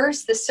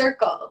reverse the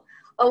circle.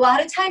 A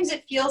lot of times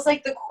it feels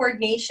like the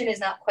coordination is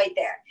not quite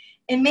there.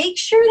 And make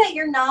sure that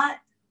you're not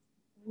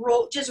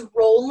just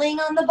rolling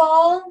on the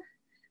ball,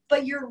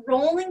 but you're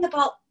rolling the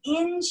ball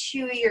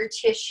into your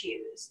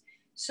tissues.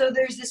 So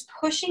there's this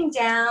pushing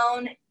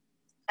down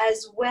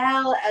as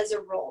well as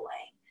a rolling.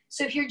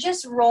 So if you're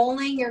just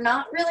rolling, you're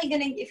not really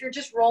gonna, if you're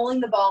just rolling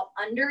the ball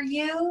under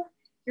you,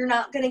 you're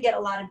not gonna get a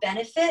lot of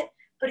benefit.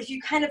 But if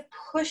you kind of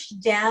push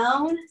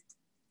down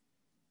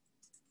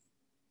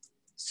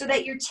so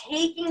that you're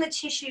taking the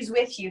tissues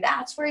with you,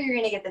 that's where you're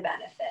gonna get the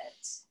benefit.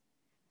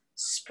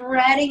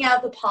 Spreading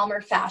out the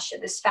palmar fascia.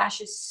 This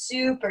fascia is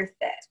super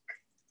thick.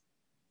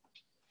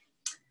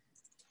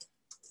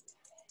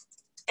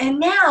 And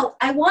now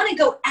I want to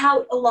go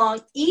out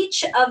along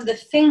each of the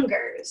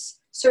fingers.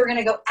 So we're going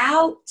to go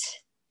out,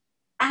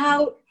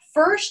 out,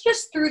 first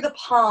just through the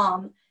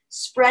palm,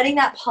 spreading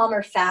that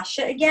palmar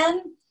fascia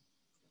again.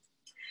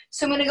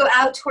 So I'm going to go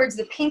out towards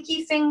the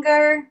pinky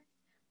finger,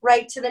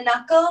 right to the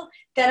knuckle.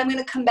 Then I'm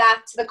going to come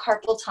back to the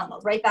carpal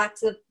tunnel, right back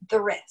to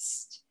the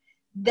wrist.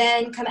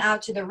 Then come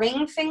out to the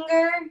ring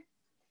finger,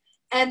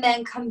 and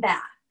then come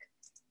back.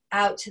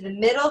 Out to the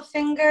middle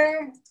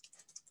finger,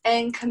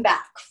 and come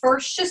back.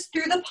 First just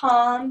through the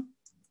palm,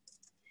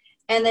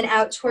 and then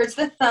out towards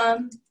the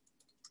thumb.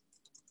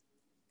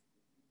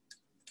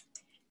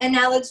 And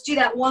now let's do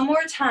that one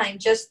more time,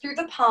 just through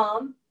the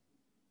palm.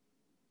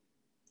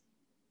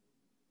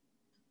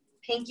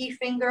 Pinky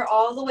finger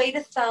all the way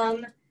to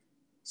thumb,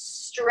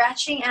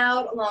 stretching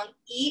out along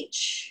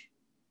each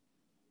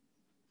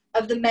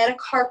of the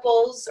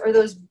metacarpals, or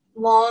those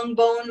long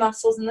bone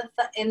muscles in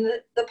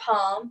the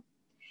palm.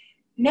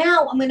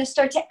 Now I'm going to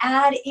start to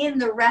add in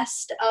the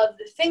rest of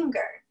the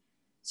finger.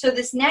 So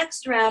this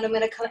next round I'm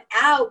going to come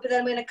out, but then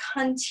I'm going to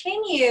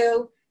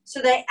continue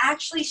so that I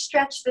actually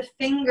stretch the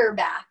finger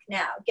back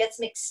now. Get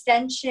some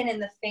extension in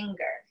the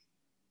finger.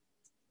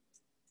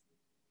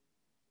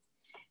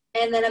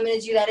 And then I'm going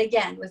to do that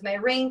again with my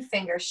ring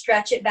finger.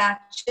 Stretch it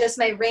back, just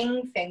my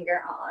ring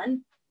finger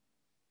on.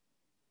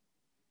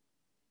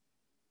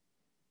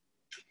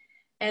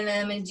 And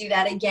then I'm going to do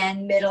that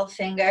again, middle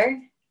finger.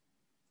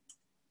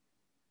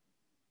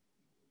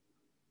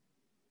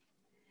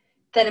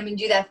 Then I'm going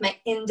to do that with my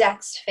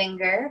index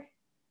finger.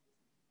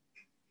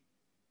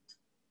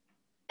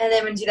 And then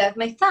I'm going to do that with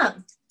my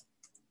thumb.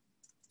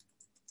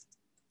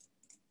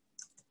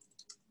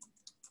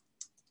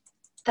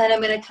 Then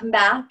I'm going to come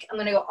back. I'm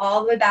going to go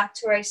all the way back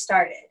to where I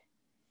started.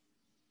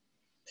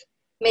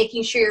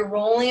 Making sure you're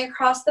rolling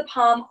across the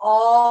palm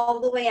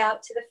all the way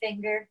out to the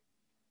finger.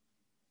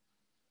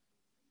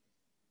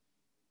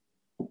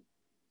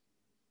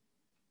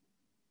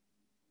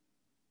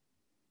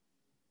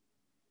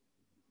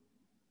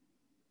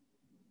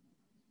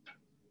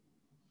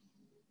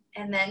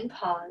 And then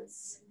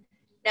pause.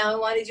 Now I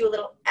want to do a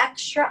little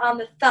extra on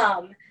the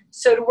thumb.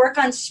 So to work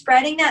on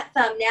spreading that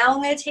thumb, now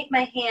I'm going to take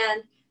my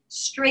hand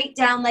straight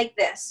down like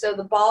this. So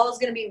the ball is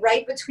going to be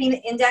right between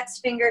the index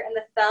finger and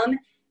the thumb,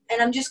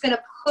 and I'm just going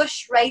to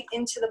push right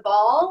into the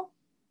ball.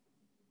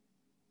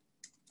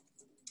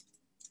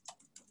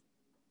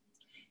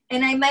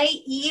 And I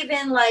might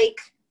even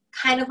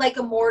kind of like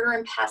a mortar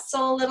and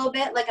pestle a little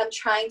bit, like I'm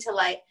trying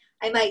to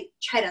I might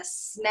try to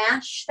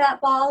smash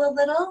that ball a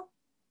little.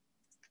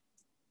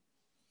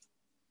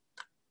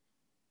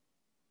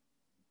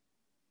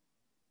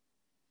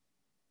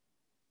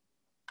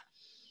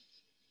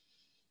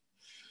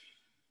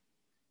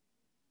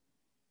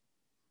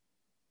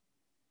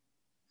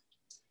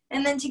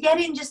 And then to get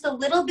in just a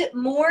little bit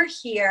more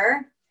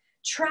here,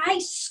 try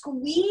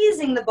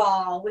squeezing the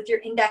ball with your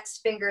index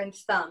finger and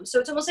thumb. So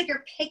it's almost like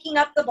you're picking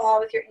up the ball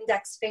with your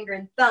index finger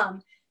and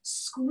thumb.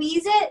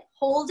 Squeeze it,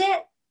 hold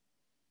it,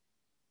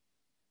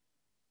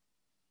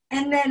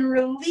 and then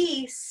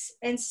release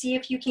and see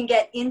if you can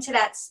get into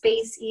that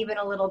space even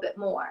a little bit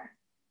more.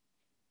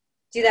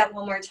 Do that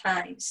one more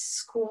time.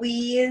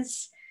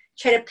 Squeeze.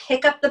 Try to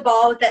pick up the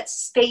ball with that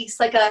space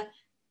like a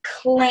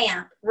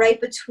clamp right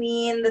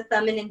between the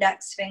thumb and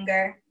index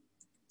finger.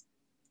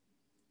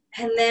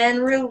 And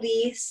then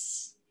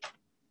release.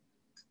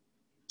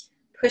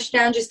 Push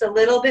down just a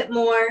little bit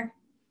more.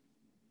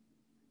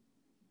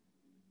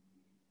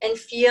 And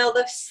feel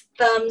the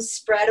thumb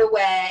spread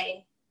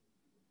away.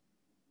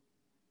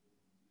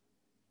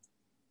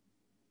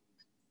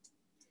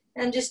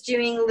 I'm just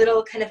doing a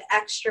little kind of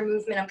extra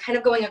movement. I'm kind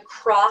of going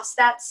across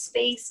that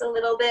space a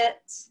little bit.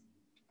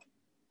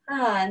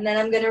 And then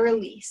I'm going to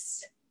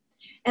release.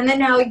 And then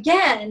now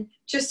again,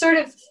 just sort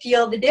of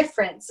feel the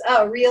difference.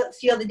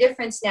 Feel the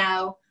difference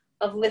now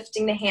of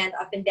lifting the hand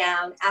up and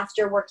down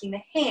after working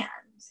the hand.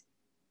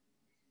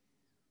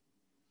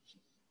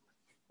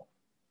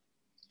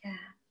 Yeah.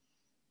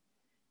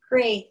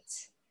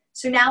 Great.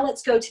 So now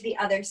let's go to the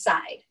other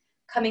side.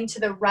 Coming to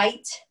the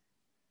right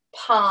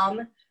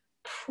palm.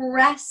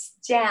 Press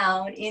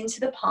down into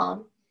the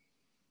palm.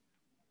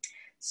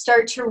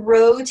 Start to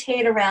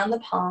rotate around the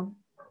palm.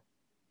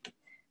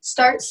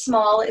 Start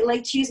small. I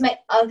like to use my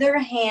other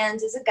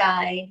hand as a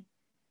guide.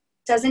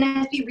 Doesn't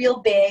have to be real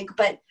big,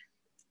 but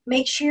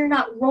make sure you're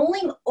not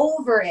rolling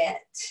over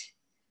it,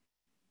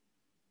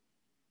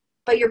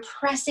 but you're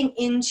pressing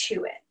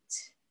into it.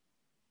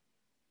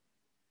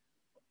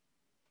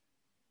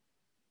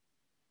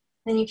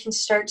 Then you can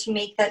start to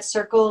make that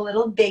circle a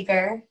little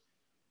bigger.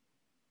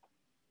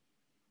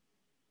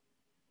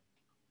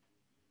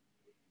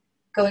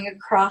 Going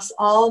across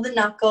all the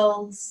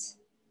knuckles.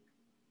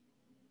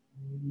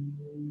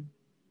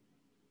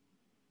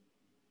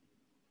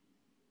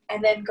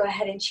 And then go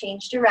ahead and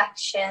change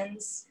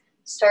directions.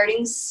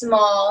 Starting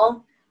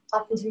small,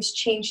 oftentimes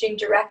changing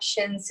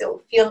directions, it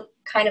will feel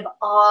kind of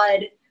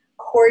odd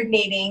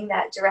coordinating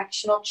that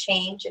directional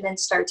change, and then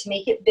start to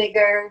make it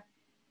bigger.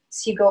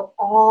 So you go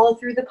all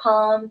through the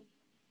palm,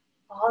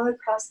 all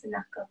across the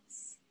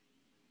knuckles.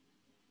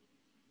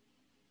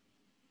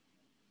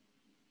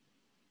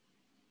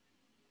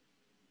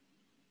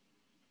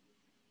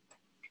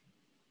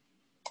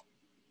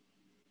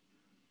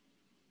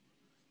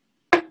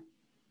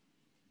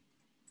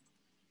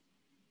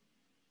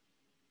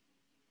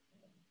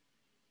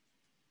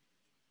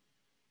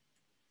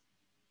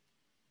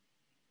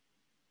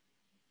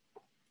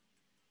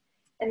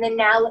 And then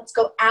now let's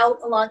go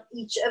out along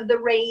each of the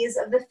rays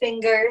of the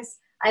fingers.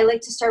 I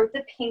like to start with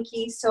the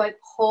pinky, so I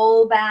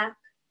pull back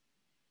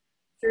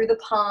through the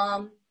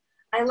palm.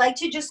 I like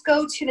to just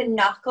go to the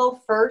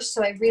knuckle first,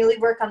 so I really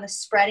work on the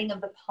spreading of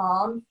the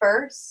palm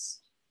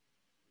first.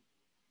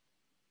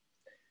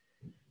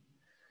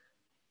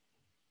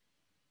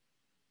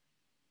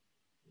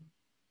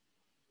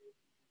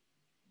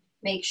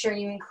 Make sure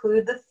you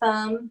include the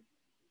thumb,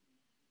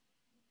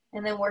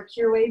 and then work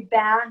your way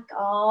back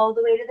all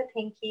the way to the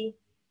pinky.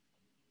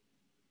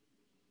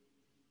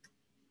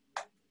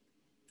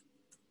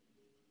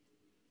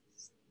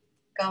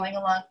 Going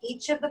along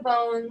each of the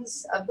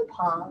bones of the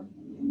palm.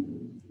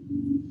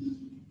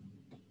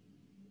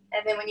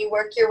 And then when you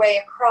work your way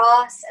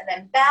across and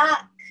then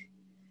back,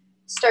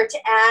 start to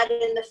add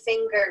in the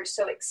fingers.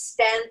 So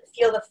extend,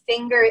 feel the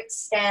finger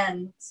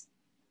extend.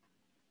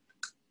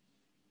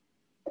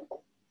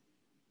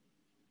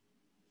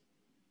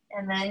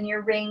 And then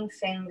your ring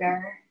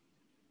finger.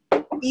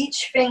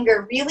 Each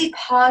finger really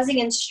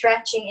pausing and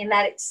stretching in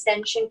that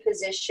extension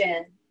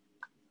position.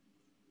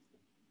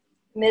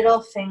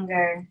 Middle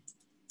finger.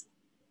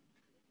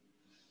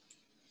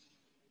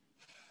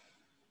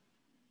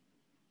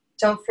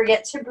 Don't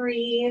forget to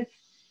breathe.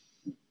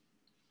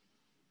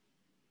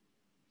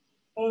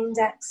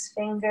 Index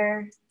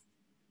finger.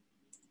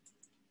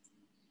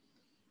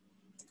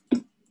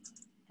 And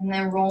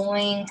then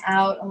rolling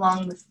out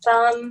along the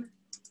thumb.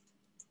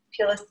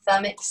 Feel the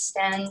thumb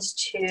extend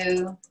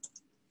to.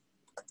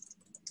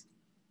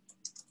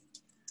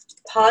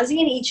 Pausing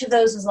in each of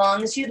those as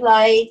long as you'd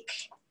like.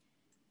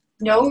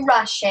 No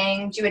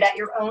rushing. Do it at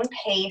your own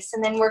pace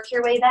and then work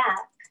your way back.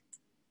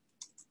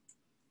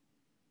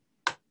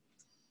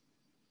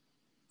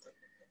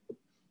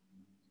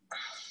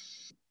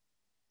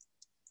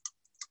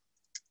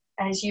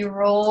 As you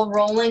roll,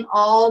 rolling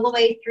all the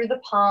way through the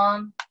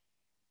palm.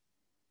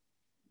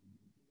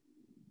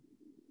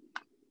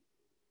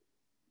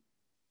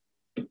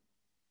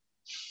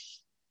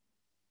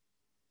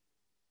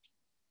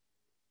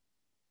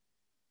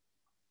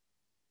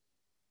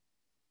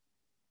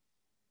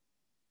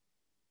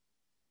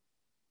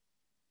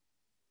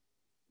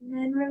 And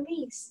then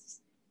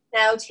release.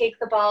 Now take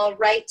the ball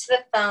right to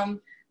the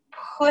thumb,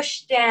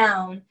 push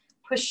down,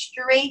 push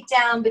straight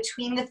down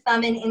between the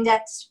thumb and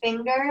index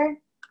finger.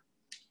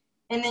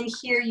 And then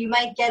here you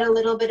might get a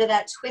little bit of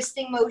that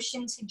twisting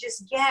motion to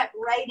just get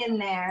right in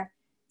there.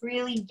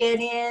 Really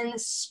get in,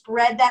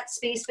 spread that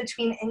space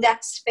between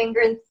index finger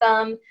and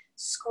thumb,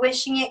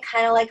 squishing it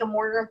kind of like a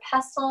mortar and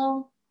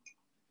pestle.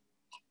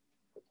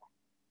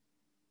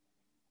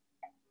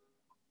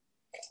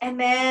 And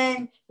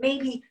then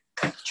maybe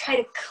try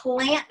to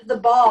clamp the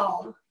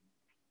ball,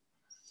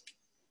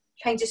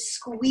 trying to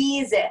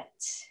squeeze it.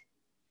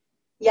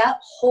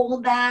 Yep,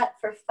 hold that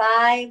for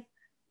 5,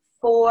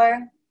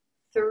 4,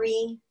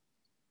 3,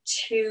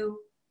 2,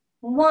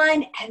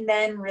 1, and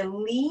then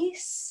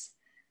release.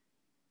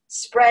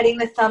 Spreading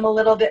the thumb a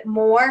little bit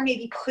more,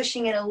 maybe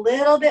pushing it a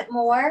little bit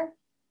more.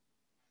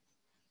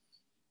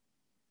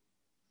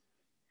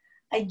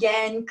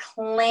 Again,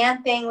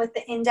 clamping with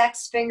the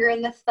index finger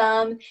and the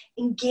thumb,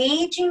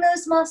 engaging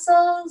those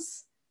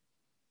muscles.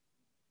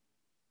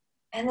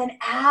 And then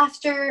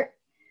after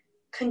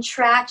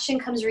contraction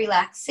comes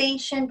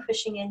relaxation,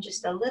 pushing in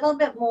just a little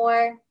bit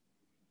more.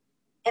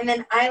 And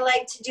then I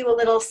like to do a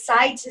little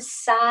side to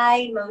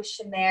side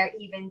motion there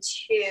even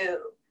too.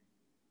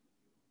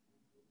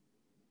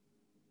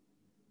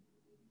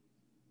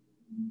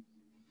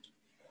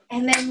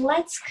 And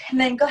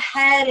then go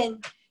ahead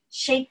and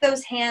shake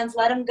those hands,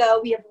 let them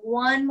go. We have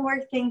one more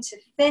thing to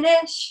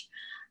finish.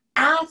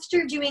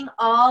 After doing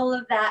all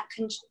of that,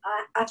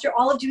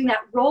 doing that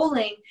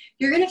rolling,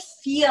 you're gonna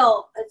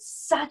feel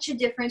such a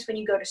difference when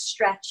you go to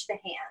stretch the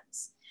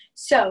hands.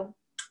 So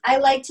I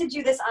like to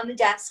do this on the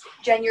desk.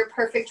 Jen, you're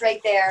perfect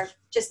right there,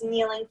 just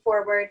kneeling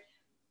forward.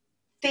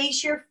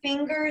 Face your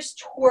fingers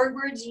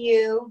towards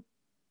you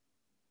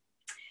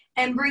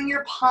and bring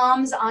your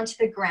palms onto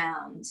the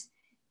ground.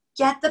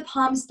 Get the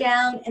palms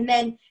down and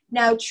then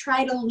now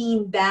try to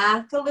lean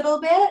back a little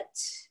bit.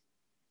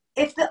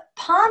 If the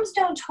palms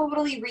don't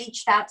totally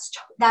reach,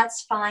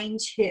 that's fine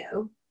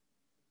too.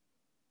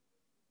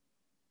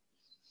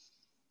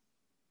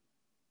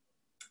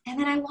 And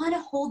then I want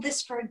to hold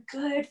this for a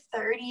good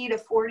 30 to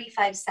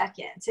 45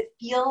 seconds. It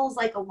feels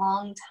like a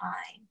long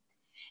time.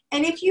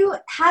 And if you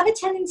have a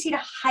tendency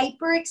to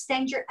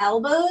hyperextend your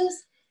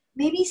elbows,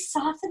 maybe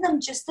soften them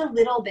just a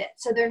little bit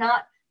so they're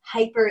not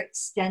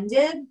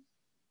hyperextended.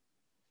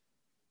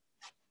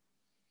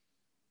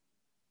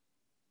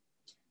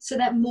 So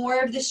that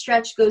more of the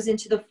stretch goes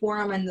into the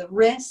forearm and the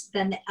wrist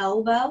than the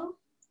elbow.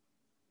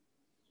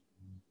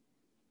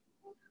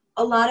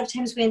 A lot of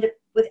times we end up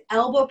with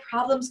elbow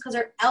problems because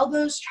our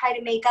elbows try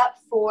to make up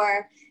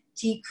for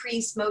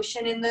decreased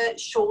motion in the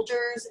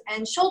shoulders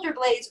and shoulder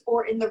blades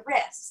or in the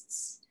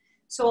wrists.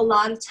 So a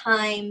lot of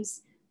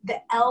times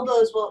the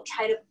elbows will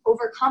try to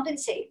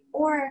overcompensate,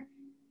 or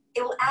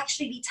it will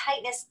actually be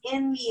tightness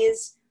in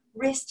these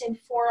wrist and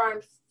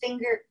forearm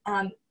finger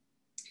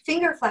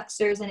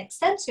flexors and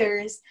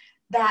extensors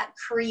that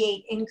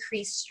create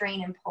increased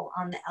strain and pull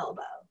on the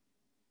elbow.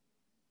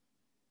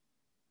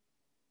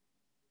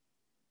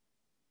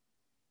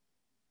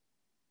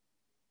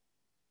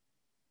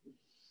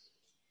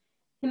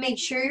 And make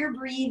sure you're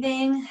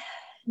breathing.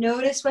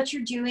 Notice what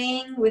you're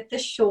doing with the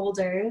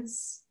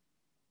shoulders,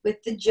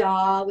 with the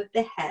jaw, with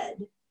the head.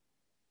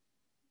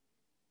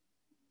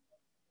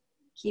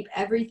 Keep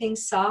everything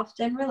soft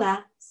and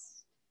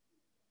relaxed.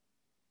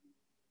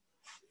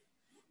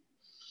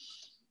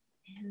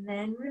 And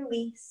then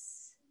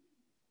release.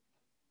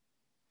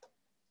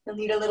 You'll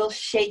need a little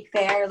shake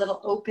there, a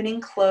little open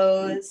and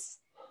close.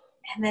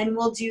 And then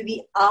we'll do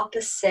the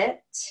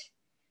opposite.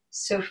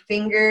 So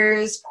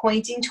fingers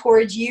pointing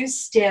towards you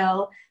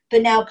still,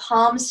 but now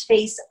palms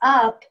face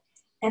up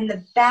and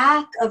the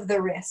back of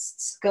the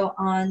wrists go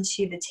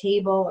onto the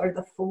table or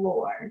the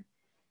floor.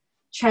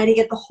 Try to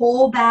get the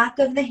whole back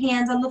of the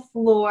hands on the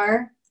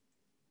floor.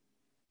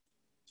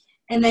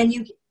 And then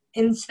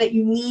so that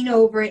you lean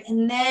over it,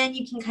 and then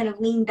you can kind of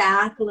lean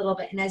back a little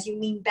bit. And as you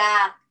lean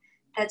back,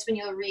 that's when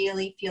you'll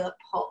really feel it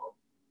pull.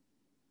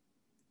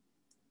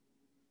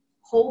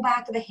 Whole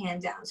back of the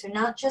hand down. So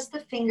not just the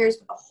fingers,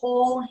 but the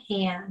whole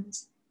hand.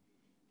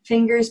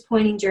 Fingers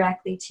pointing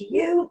directly to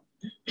you.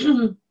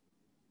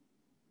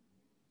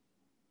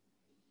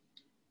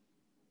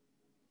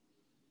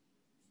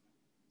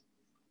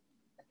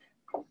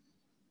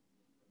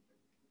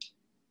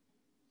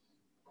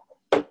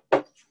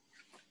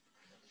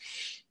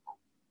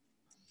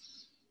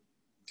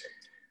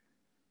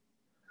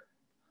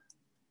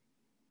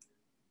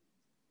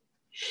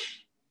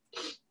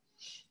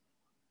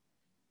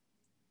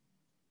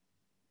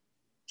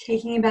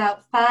 Taking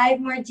about 5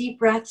 more deep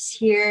breaths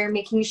here,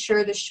 making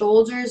sure the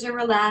shoulders are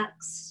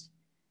relaxed,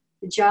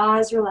 the jaw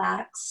is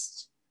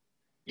relaxed.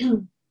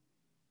 And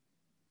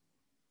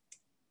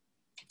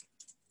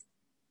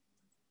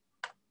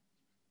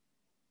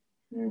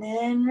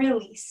then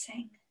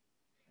releasing.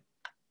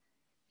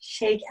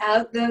 Shake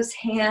out those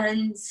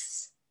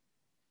hands.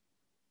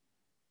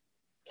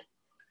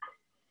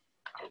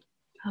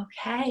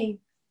 Okay,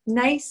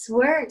 nice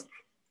work.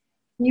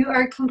 You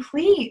are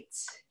complete.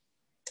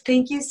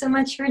 Thank you so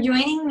much for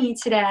joining me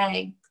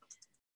today.